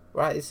money,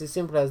 right? It's as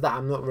simple as that.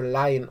 I'm not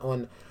relying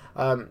on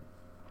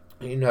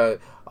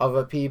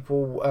other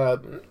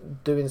people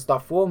doing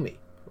stuff for me,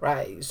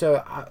 right?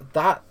 So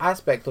that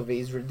aspect of it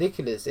is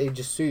ridiculous. It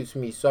just suits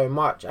me so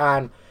much,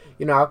 and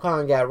I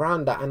can't get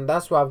around that. And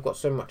that's why I've got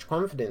so much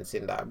confidence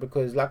in that,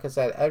 because like I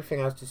said,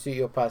 everything has to suit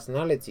your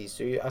personality.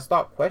 So I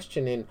start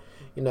questioning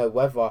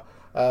whether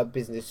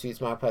business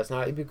suits my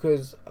personality,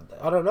 because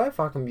I don't know if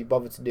I can be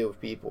bothered to deal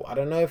with people. I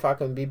don't know if I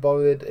can be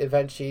bothered.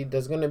 Eventually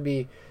there's going to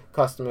be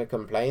customer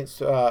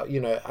complaints,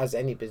 as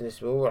any business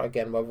will,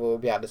 again, whether it will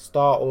be at the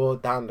start or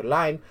down the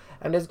line,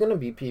 and there's going to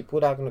be people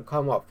that are going to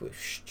come up with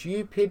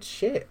stupid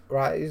shit,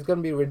 right? It's going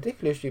to be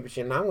ridiculous stupid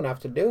shit, and I'm going to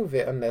have to deal with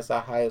it unless I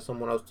hire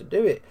someone else to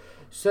do it.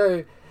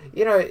 So,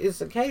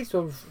 it's a case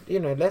of,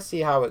 let's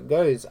see how it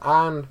goes.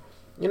 And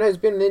it's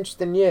been an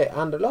interesting year,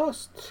 and the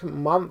last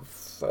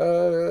month,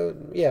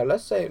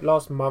 let's say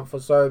last month or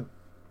so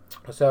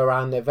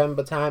around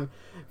November time,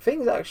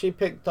 things actually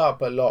picked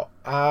up a lot.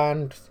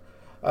 And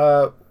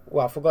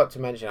I forgot to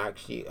mention,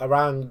 actually,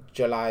 around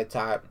July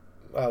time,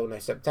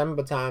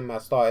 September time, I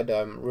started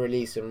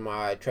releasing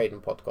my trading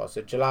podcast.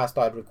 So July I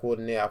started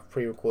recording it. I've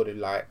pre-recorded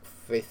like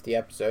 50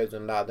 episodes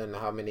on that, I don't know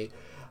how many,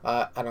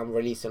 and I'm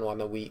releasing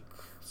one a week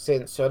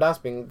since. So that's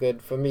been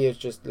good for me. It's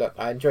just, look,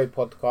 I enjoy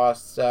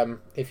podcasts.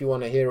 If you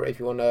want to hear it, if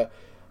you want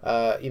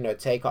to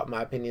take up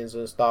my opinions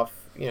and stuff,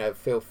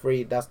 feel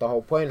free. That's the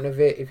whole point of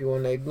it. If you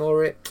want to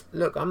ignore it,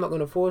 look, I'm not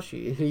going to force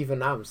you. Even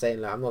now I'm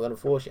saying, like, I'm not going to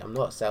force you. I'm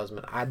not a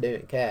salesman. I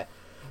don't care.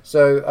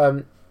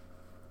 So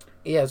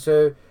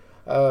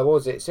what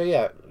was it? So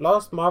yeah,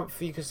 last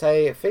month, you could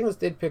say things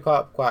did pick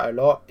up quite a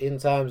lot in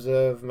terms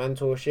of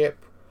mentorship,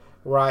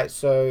 right?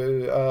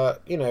 So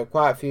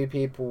quite a few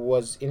people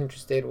was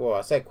interested. Well,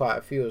 I say quite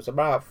a few, it was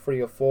about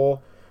 3 or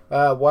 4.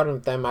 One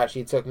of them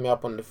actually took me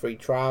up on the free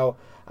trial,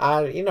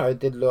 and it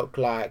did look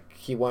like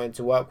he wanted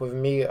to work with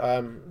me,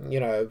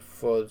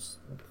 for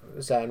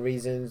certain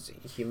reasons.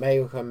 He may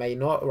or may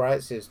not,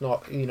 right? So it's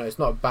not, it's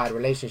not a bad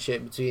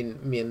relationship between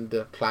me and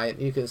the client,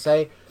 you can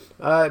say,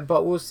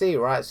 but we'll see,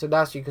 right? So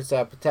that's, you could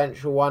say, a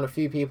potential one. A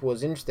few people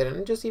was interested,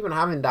 and just even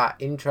having that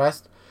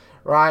interest,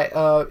 right?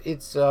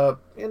 It's it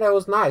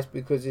was nice,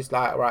 because it's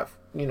like, right,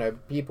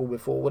 people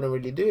before wouldn't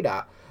really do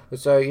that.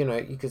 So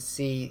you could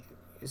see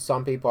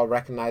some people are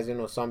recognizing,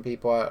 or some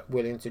people are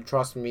willing to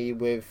trust me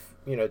with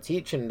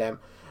teaching them.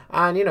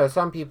 And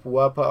some people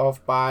were put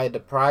off by the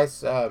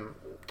price.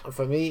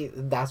 For me,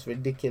 that's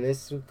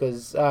ridiculous,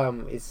 because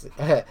it's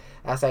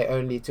I say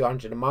only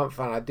 200 a month,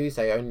 and I do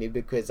say only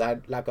because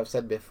like I've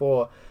said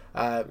before,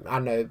 I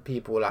know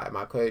people like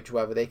my coach,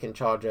 whether they can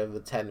charge over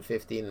 10,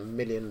 15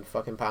 million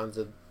fucking pounds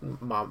a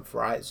month,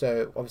 right?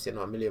 So obviously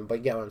not a million, but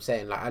you get what I'm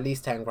saying, like at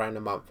least 10 grand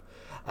a month,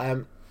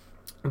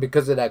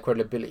 because of their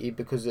credibility,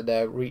 because of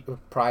their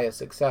prior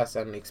success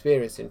and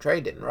experience in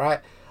trading, right?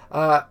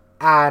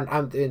 And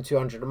I'm doing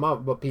 200 a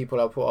month, but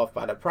people are put off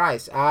by the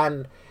price.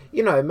 And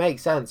it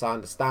makes sense. I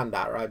understand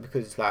that, right?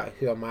 Because it's like,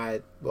 who am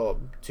I,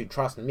 to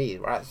trust me,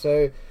 right?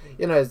 So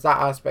it's that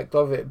aspect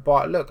of it.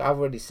 But look, I've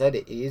already said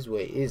it is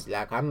what it is.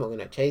 Like, I'm not going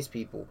to chase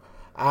people.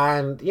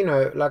 And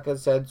like I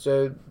said,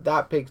 so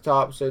that picked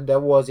up. So there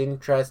was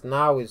interest.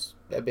 Now it's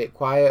a bit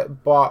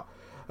quiet, but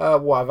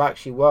what I've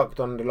actually worked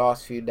on the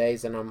last few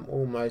days, and I'm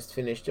almost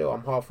finished it,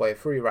 I'm halfway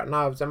through right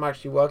now, is I'm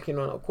actually working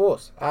on a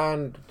course.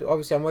 And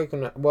obviously I'm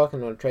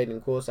working on a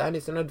trading course, and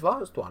it's an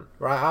advanced one,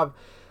 right?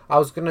 I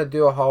was gonna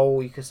do a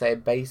whole, you could say,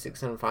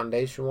 basics and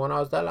foundation one.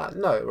 I was there like,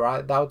 no,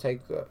 right, that'll take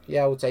it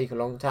will take a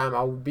long time.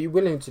 I would be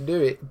willing to do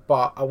it,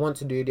 but I want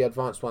to do the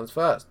advanced ones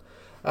first.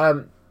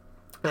 And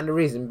the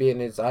reason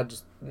being is, I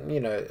just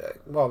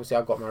obviously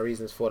I've got my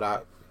reasons for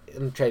that.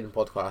 In the trading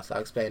podcast, I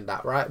explained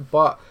that, right?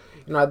 But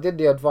I did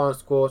the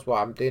advanced course.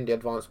 Well, I'm doing the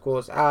advanced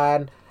course,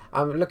 and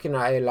I'm looking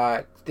at it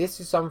like, this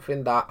is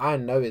something that I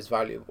know is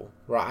valuable,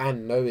 right? I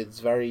know it's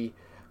very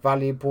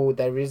valuable.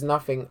 There is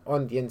nothing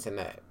on the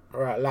internet,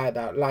 right, like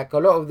that. Like a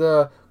lot of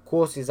the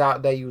courses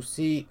out there, you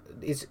see,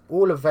 it's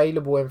all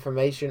available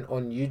information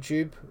on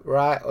YouTube,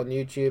 right? On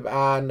YouTube,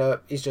 and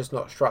it's just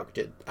not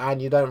structured,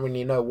 and you don't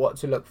really know what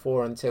to look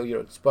for until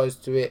you're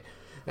exposed to it,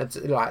 and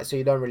so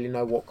you don't really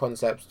know what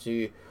concepts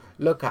to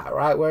look at,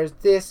 right? Whereas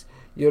this,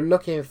 you're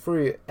looking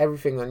through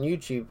everything on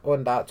YouTube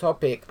on that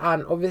topic,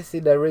 and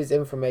obviously there is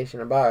information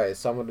about it.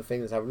 Some of the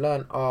things I've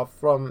learned are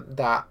from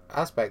that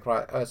aspect,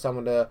 right? Some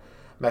of the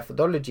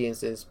methodology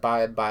is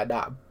inspired by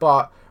that,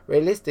 but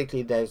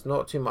realistically there's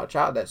not too much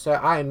out there. So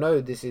I know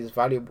this is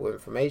valuable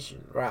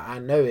information, right? I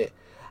know it,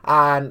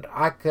 and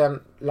I can,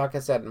 like I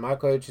said, my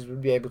coaches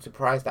would be able to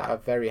price that at a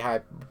very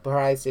high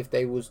price if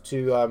they was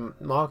to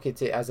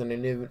market it as an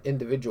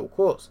individual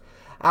course.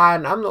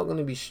 And I'm not going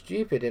to be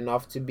stupid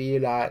enough to be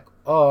like,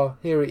 oh,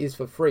 here it is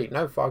for free.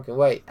 No fucking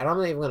way. And I'm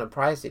not even going to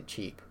price it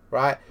cheap,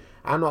 right?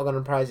 I'm not going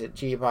to price it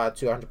cheap at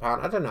 £200.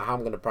 I don't know how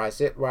I'm going to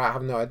price it, right? I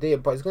have no idea.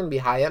 But it's going to be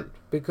high end,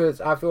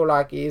 because I feel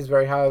like it is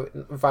very high,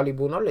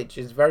 valuable knowledge.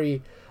 It's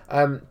very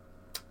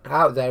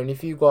out there. And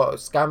if you've got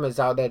scammers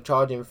out there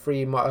charging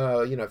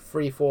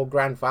 3-4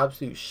 grand for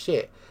absolute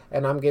shit,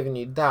 and I'm giving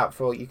you that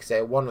for, you could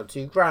say, 1 or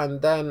 2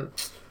 grand, then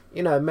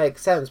it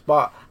makes sense.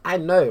 But I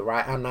know,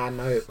 right? And I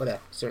know,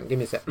 sorry, give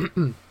me a sec.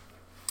 And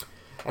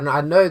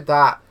I know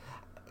that,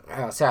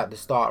 I said at the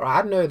start,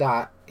 right? I know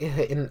that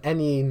in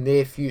any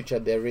near future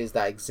there is,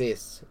 that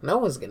exists, no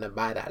one's gonna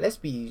buy that. Let's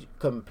be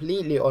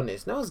completely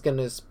honest. No one's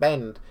gonna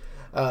spend,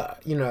 say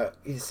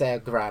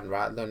 £1,000,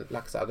 right? Then,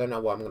 like I said, I don't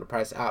know what I'm gonna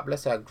price it up.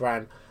 Let's say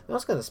 £1,000. I'm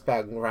not gonna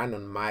spend grand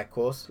on my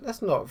course.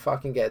 Let's not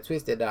fucking get it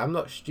twisted. I'm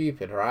not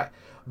stupid, right?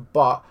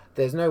 But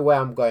there's no way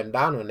I'm going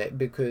down on it,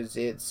 because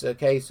it's a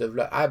case of,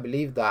 look, I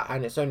believe that,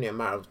 and it's only a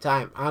matter of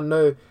time. I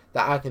know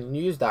that I can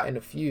use that in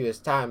a few years'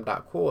 time,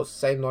 that course,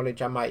 same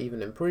knowledge, I might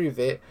even improve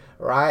it,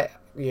 right?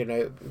 You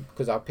know,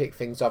 because I'll pick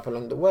things up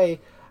along the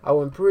way, I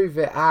will improve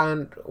it,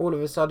 and all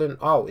of a sudden,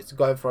 oh, it's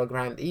going for a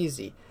grand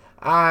easy.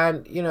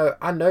 And, you know,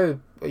 I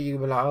know you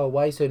were like, oh,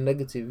 why are you so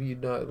negative? You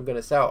know, I'm going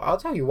to sell. I'll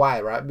tell you why,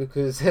 right?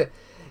 Because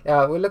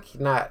we're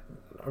looking at,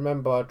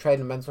 remember,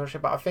 trading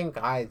mentorship. I think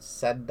I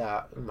said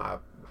that in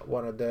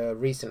one of the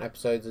recent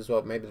episodes as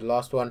well, maybe the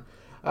last one.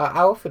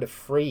 I offered a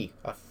free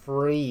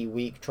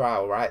week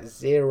trial, right?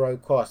 0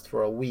 cost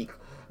for a week,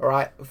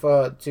 right?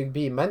 To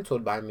be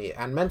mentored by me.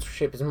 And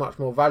mentorship is much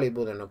more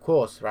valuable than a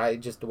course, right?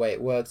 Just the way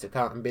it works,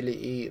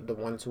 accountability, the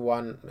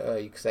one-to-one,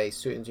 you could say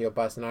suiting to your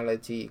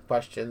personality,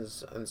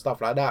 questions and stuff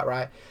like that,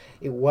 right?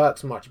 It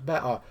works much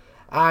better.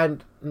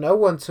 And no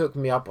one took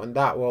me up on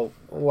that. Well,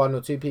 1 or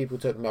 2 people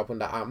took me up on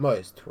that at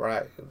most,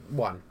 right?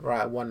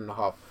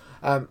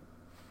 1.5.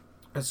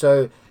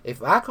 So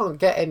if I can't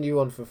get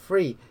anyone for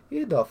free,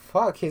 who the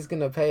fuck is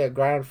gonna pay a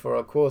grand for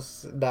a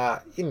course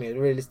that, you know,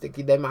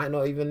 realistically they might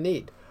not even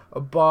need?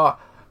 But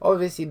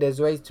obviously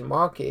there's ways to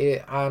market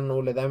it and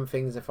all of them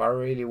things if I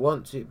really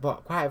want to.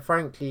 But quite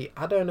frankly,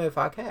 I don't know if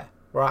I care.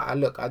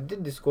 Right? I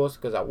did this course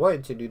because I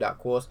wanted to do that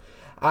course,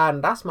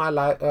 and that's my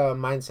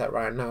mindset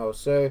right now.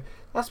 So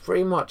that's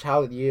pretty much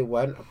how the year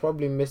went. I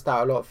probably missed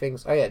out a lot of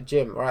things. Oh yeah,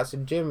 gym. Right, so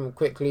gym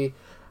quickly.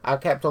 I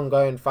kept on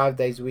going 5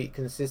 days a week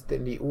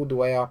consistently all the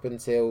way up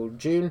until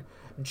June.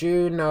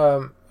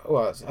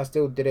 Well, I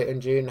still did it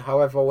in June.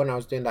 However, when I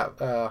was doing that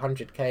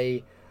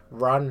 100k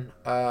run,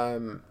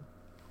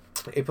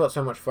 it put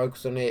so much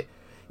focus on it.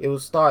 It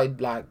was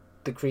started like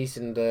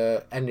decreasing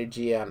the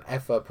energy and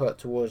effort put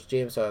towards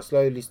gym, so I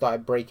slowly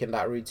started breaking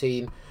that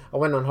routine. I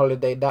went on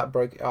holiday, that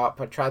broke it up.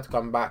 I tried to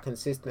come back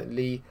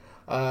consistently.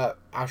 I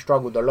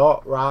struggled a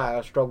lot, right?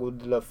 I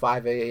struggled at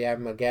 5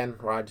 a.m. again,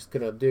 right? I just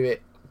couldn't do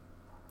it.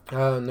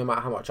 No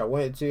matter how much I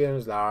wanted to, and I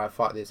was like, alright,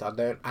 fuck this, I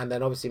don't. And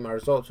then obviously my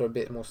results were a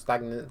bit more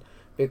stagnant,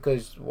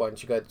 because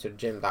once you go to the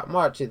gym that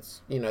much,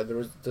 it's, you know,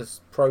 the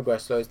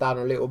progress slows down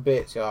a little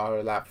bit, so I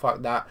was like,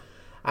 fuck that.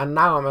 And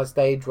now I'm at a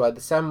stage where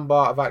December,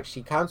 I've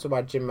actually cancelled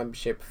my gym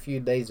membership a few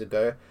days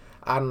ago,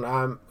 and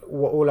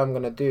all I'm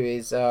gonna do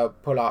is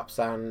pull-ups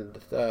and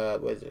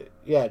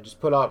just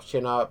pull-ups,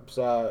 chin-ups,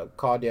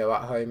 cardio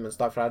at home and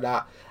stuff like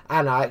that.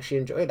 And I actually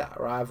enjoy that,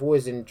 right? I've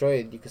always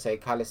enjoyed, you could say,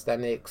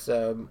 calisthenics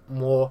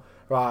more.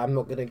 Right, I'm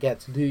not gonna get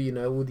to do, you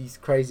know, all these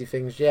crazy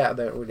things yet. I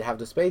don't really have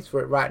the space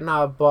for it right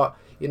now, but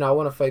you know, I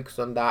want to focus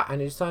on that,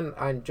 and it's something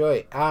I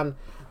enjoy. And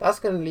that's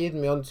gonna lead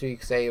me on to, you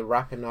could say,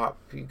 wrapping up.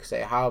 You could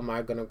say, how am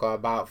I gonna go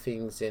about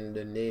things in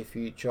the near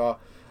future?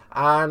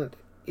 And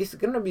it's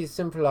gonna be as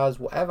simple as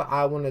whatever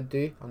I want to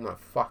do, I'm gonna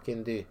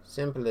fucking do.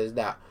 Simple as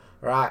that,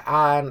 right?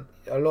 And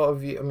a lot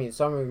of you, I mean,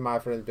 some of my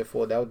friends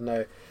before, they would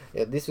know,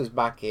 this was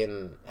back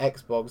in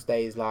Xbox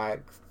days,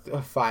 like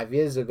 5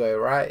 years ago,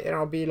 right? And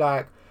I'll be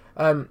like,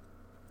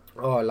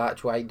 oh,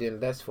 Latch, what are you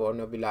doing this for? And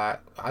they'll be like,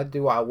 I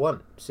do what I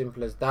want.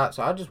 Simple as that.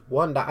 So I just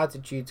want that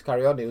attitude to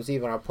carry on. It was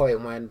even a point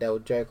when they'll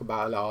joke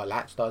about, like, oh,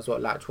 Latch does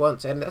what Latch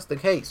wants. And that's the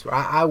case,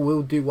 right? I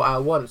will do what I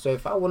want. So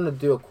if I want to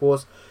do a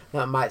course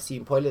that might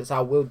seem pointless, I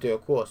will do a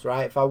course,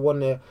 right? If I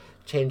want to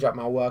change up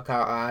my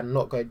workout and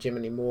not go to gym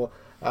anymore,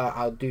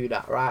 I'll do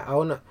that, right? I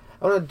want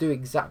to do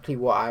exactly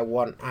what I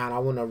want, and I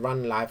want to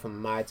run life on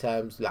my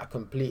terms, like,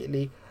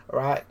 completely,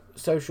 right?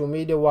 Social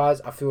media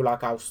wise, I feel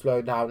like I'll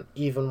slow down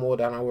even more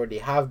than I already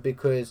have,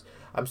 because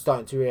I'm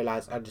starting to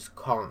realize I just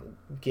can't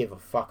give a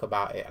fuck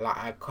about it. Like,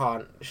 I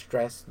can't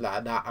stress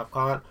like that. I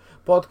can't.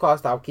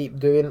 Podcast, I'll keep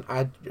doing.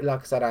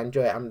 Like I said, I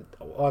enjoy it. I'm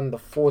on the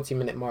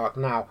 40-minute mark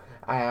now,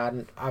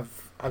 and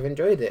I've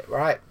enjoyed it,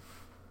 right?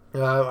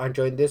 I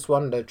enjoyed this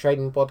one, the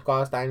trading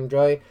podcast. I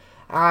enjoy.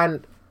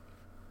 And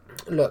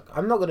look,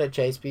 I'm not gonna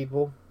chase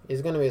people.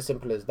 It's gonna be as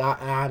simple as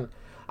that. And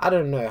I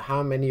don't know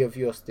how many of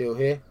you are still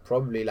here.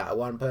 Probably like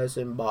one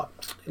person,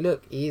 but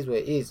look, it is what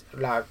it is.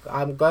 Like,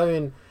 I'm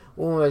going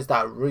almost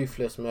that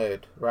ruthless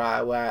mode,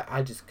 right, where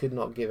I just could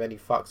not give any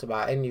fucks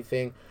about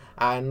anything.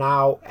 And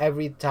now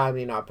every time,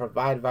 you know, I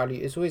provide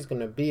value, it's always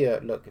gonna be a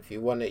look. If you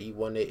want it, you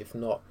want it. If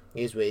not,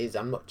 it is what it is.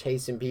 I'm not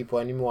chasing people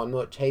anymore. I'm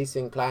not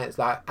chasing clients.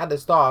 Like, at the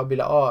start, I'll be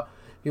like, oh,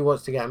 who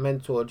wants to get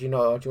mentored? You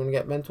know, do you want to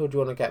get mentored? Do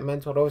you want to get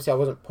mentored? Obviously, I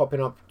wasn't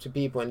popping up to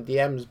people in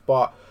DMs,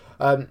 but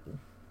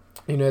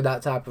you know,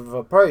 that type of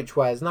approach.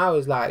 Whereas now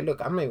it's like, look,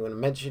 I'm not even going to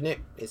mention it.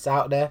 It's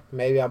out there.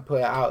 Maybe I'll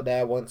put it out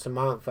there once a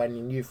month for any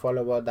new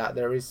follower that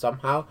there is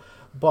somehow.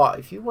 But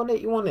if you want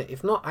it, you want it.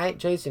 If not, I ain't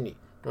chasing you.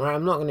 Right?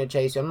 I'm not going to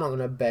chase you. I'm not going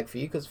to beg for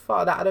you, because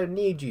fuck that, I don't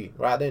need you.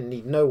 Right? I don't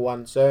need no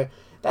one. So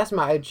that's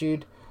my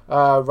attitude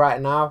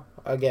right now.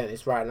 Again,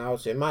 it's right now,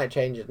 so it might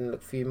change in a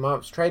few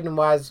months. Trading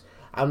wise,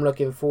 I'm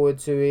looking forward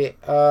to it.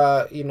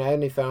 You know,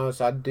 anything else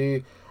I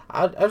do,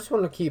 I just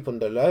want to keep on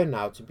the low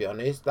now, to be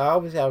honest. Like,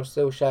 obviously, I'll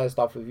still share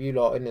stuff with you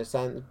lot in a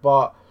sense,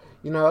 but,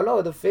 you know, a lot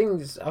of the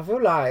things, I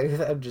feel like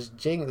I've just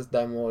jinxed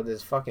them, or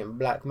there's fucking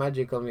black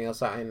magic on me or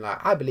something.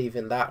 Like, I believe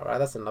in that, right?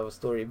 That's another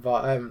story.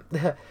 But,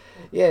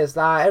 yeah, it's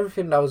like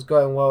everything that was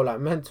going well, like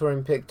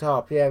mentoring picked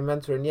up. Yeah,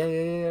 mentoring,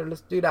 yeah,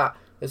 let's do that.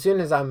 As soon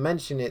as I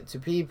mention it to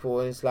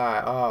people, it's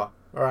like, oh,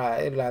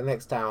 alright, like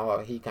next time, oh,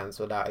 he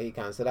cancelled that.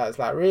 It's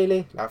like,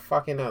 really? Like,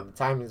 fucking hell, the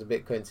timing's a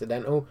bit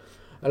coincidental.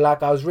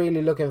 Like, I was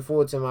really looking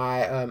forward to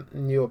my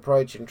new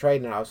approach in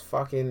trading. I was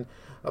fucking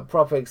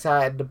proper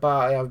excited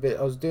about it.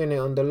 I was doing it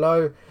on the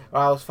low.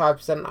 I was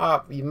 5%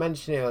 up. You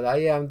mentioned it,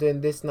 like, yeah, I'm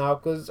doing this now,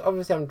 because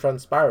obviously I'm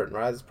transparent,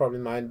 right? It's probably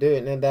mine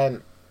doing. And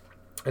then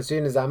as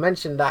soon as I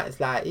mentioned that, it's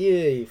like,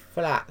 yeah,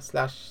 flat /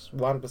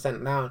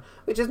 1% down,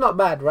 which is not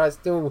bad, right?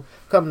 Still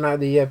coming out of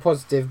the year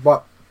positive,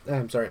 but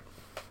I'm sorry.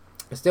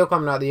 Still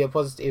coming out of the year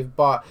positive,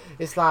 but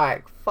it's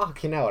like,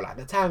 fucking hell, like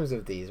the times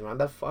of these, man,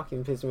 that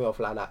fucking pissed me off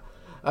like that.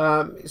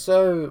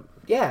 So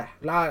yeah,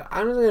 like,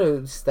 I'm just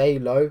gonna stay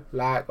low.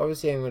 Like,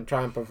 obviously I'm gonna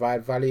try and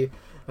provide value.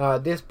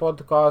 This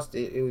podcast,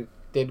 it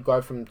did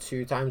go from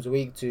 2 times a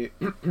week to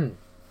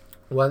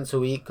once a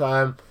week.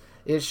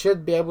 It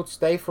should be able to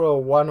stay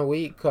for 1 a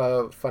week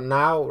for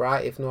now,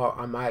 right? If not,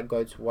 I might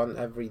go to 1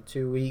 every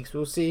 2 weeks.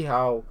 We'll see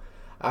how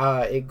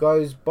it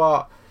goes,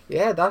 but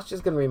yeah, that's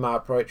just going to be my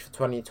approach for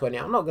 2020.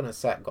 I'm not going to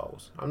set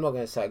goals.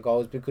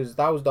 Because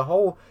that was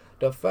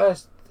the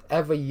first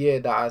ever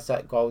year that I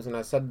set goals, and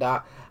I said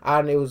that,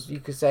 and it was, you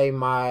could say,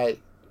 my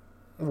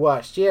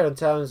worst year in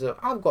terms of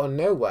I've gotten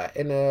nowhere.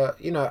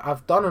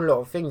 I've done a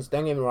lot of things,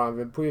 don't get me wrong, I've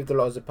improved a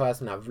lot as a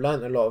person, I've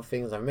learned a lot of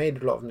things, I've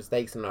made a lot of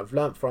mistakes, and I've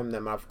learned from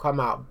them. I've come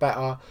out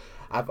better,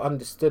 I've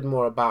understood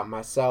more about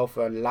myself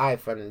and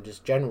life and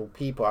just general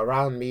people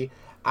around me.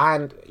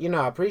 And,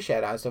 I appreciate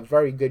that. It's a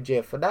very good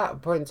year for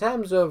that. But in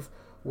terms of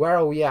where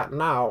are we at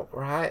now,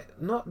 right?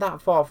 Not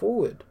that far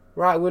forward,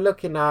 right? We're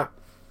looking at,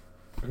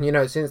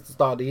 since the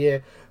start of the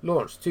year,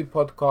 launched 2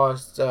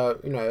 podcasts,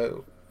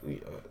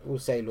 we'll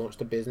say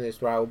launched a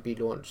business, right? Will be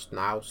launched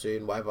now,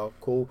 soon, whatever,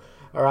 cool.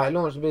 All right,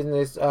 launched a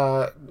business,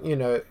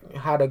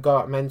 had a go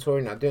at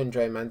mentoring. I do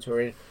enjoy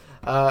mentoring.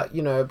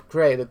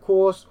 Created a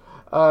course,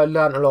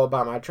 learned a lot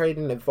about my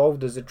trading,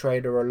 evolved as a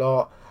trader a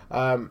lot.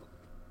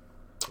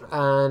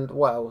 And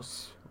what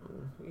else?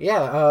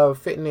 Yeah,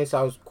 fitness,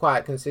 I was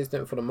quite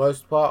consistent for the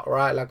most part,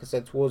 right? Like I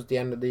said, towards the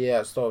end of the year,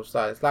 I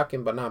started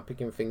slacking, but now I'm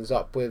picking things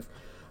up with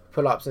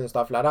pull-ups and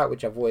stuff like that,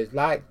 which I've always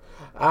liked.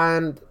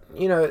 And,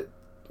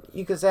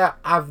 you could say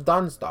I've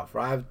done stuff,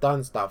 right? I've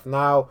done stuff.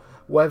 Now,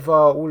 whether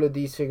all of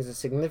these things are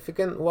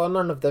significant, well,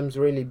 none of them's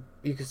really,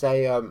 you could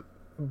say,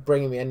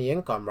 bringing me any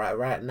income, right?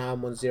 Right now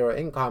I'm on 0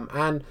 income,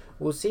 and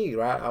we'll see,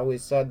 right? I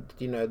always said,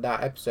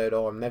 that episode,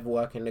 I'm never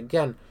working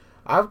again.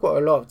 I've got a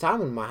lot of time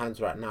on my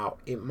hands right now.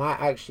 It might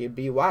actually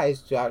be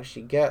wise to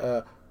actually get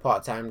a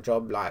part-time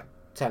job, like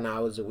 10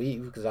 hours a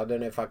week, because I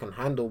don't know if I can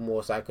handle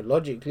more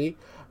psychologically,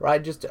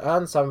 right? Just to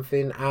earn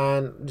something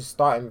and just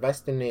start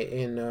investing it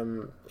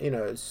in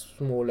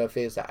smaller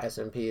things like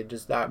S&P,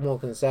 just like more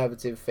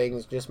conservative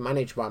things, just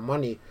manage my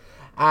money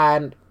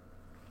and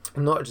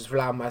not just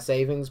rely on my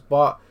savings.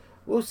 But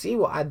we'll see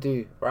what I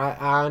do, right?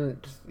 And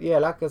yeah,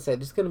 like I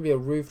said, it's gonna be a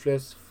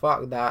ruthless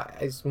fuck that.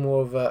 It's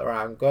more of a,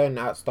 right, I'm going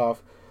out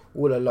stuff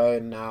all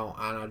alone now,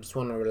 and I just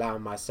want to rely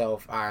on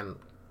myself and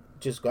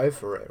just go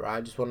for it, right?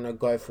 I just want to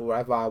go for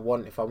whatever I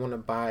want. If I want to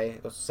buy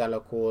or sell a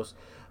course,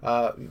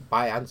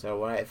 buy and sell,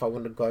 right? If I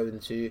want to go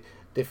into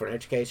different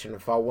education,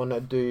 if I want to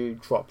do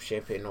drop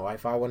shipping, or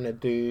if I want to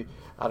do,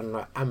 I don't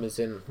know,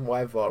 Amazon,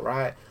 whatever,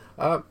 right?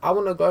 I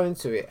want to go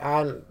into it,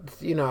 and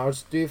I'll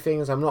just do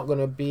things. I'm not going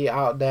to be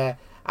out there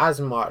as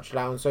much,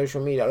 like on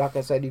social media. Like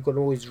I said, you can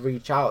always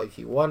reach out if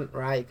you want,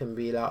 right? You can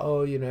be like,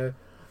 oh,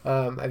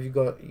 have you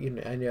got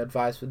any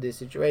advice for this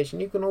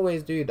situation? You can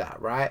always do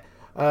that, right?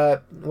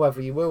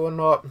 Whether you will or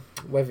not,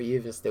 whether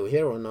you're even still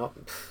here or not,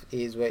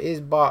 is what it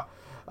is. But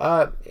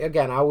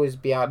again, I always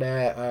be out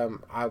there.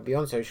 I'll be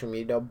on social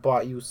media,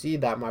 but you'll see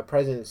that my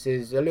presence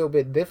is a little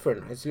bit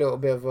different. It's a little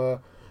bit of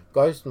a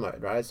ghost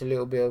mode, right? It's a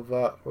little bit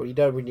of you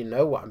don't really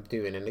know what I'm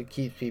doing, and it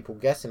keeps people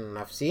guessing. And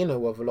I've seen it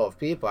with a lot of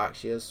people,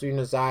 actually. As soon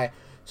as I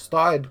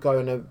started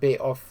going a bit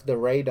off the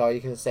radar,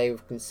 you can say,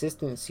 with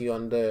consistency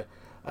on the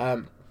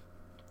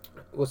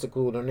what's it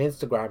called, on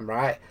Instagram,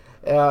 right?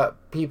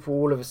 People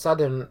all of a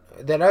sudden,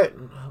 they don't,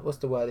 what's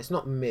the word, it's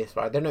not miss,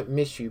 right? They don't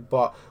miss you,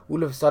 but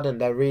all of a sudden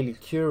they're really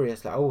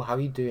curious, like, oh, how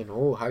you doing?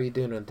 Oh, how you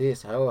doing on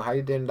this? Oh, how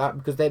you doing that?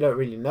 Because they don't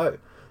really know,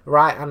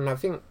 right? And I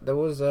think there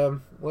was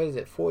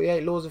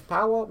 48 Laws of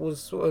Power was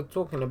sort of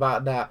talking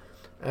about that,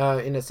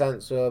 in a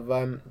sense of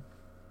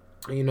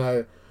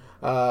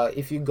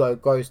if you go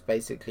ghost,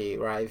 basically,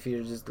 right? If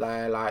you're just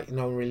like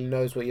no one really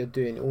knows what you're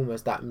doing,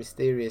 almost that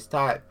mysterious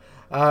type,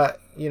 or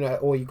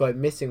you go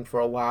missing for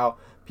a while,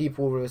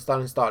 people will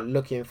start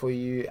looking for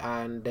you,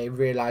 and they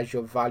realize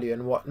your value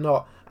and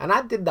whatnot. And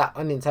I did that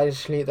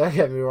unintentionally. Don't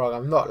get me wrong,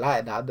 I'm not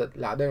like that.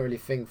 I don't really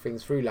think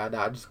things through like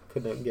that. I just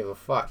couldn't give a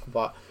fuck.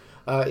 But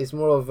it's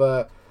more of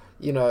a,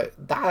 that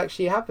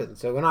actually happened.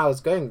 So when I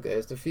was going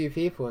ghost, a few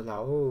people were like,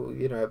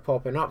 oh,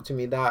 popping up to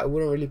me that it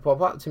wouldn't really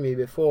pop up to me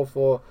before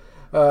for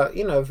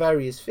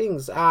various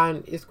things,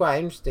 and it's quite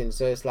interesting.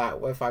 So it's like,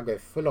 well, if I go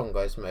full on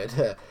ghost mode,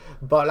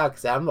 but like I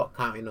said, I'm not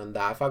counting on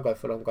that. If I go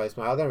full on ghost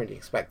mode, I don't really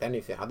expect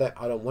anything. I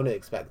don't want to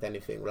expect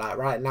anything. Like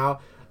right now,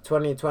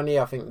 2020,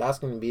 I think that's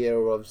going to be a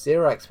year of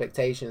zero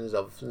expectations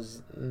of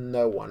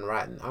no one.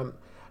 Right,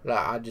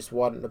 I just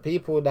want the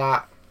people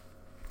that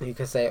you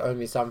can say owe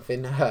me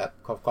something,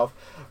 cough cough,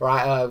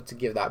 right, to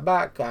give that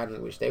back,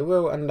 and which they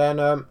will, and then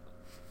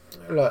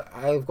look,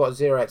 I've got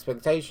zero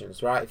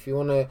expectations, right? If you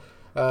want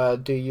to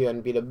do you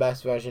and be the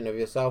best version of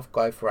yourself,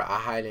 go for it. I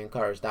highly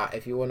encourage that.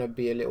 If you want to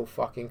be a little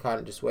fucking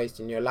cunt just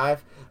wasting your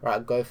life,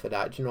 right, go for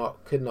that. Do you know,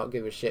 could not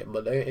give a shit,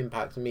 but don't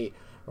impact me,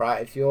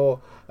 right? If you're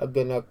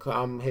gonna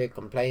come here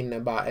complaining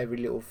about every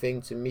little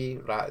thing to me,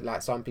 right,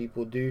 like some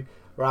people do,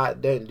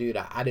 right, don't do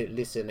that. I don't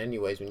listen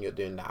anyways when you're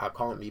doing that. I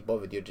can't be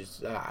bothered. You're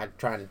just I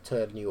try and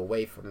turn you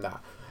away from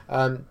that.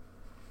 And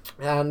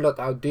look,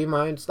 I'll do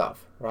my own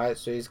stuff, right?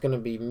 So it's gonna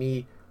be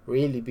me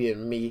really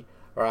being me,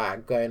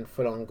 right, going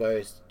full on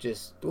ghost,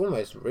 just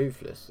almost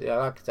ruthless. Yeah,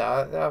 like I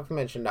said, I've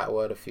mentioned that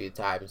word a few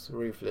times,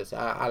 ruthless.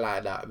 I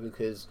like that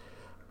because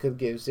could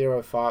give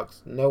zero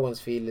fucks, no one's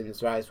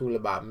feelings, right? It's all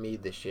about me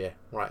this year,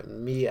 right?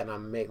 Me, and I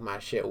make my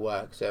shit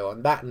work. So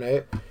on that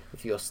note,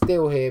 if you're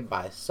still here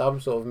by some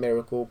sort of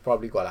miracle,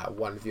 probably got like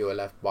one viewer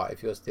left, but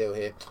if you're still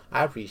here,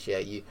 I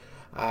appreciate you.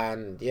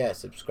 And yeah,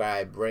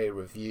 subscribe, rate,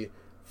 review.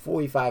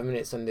 45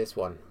 minutes on this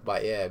one,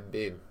 but yeah,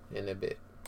 boom, in a bit.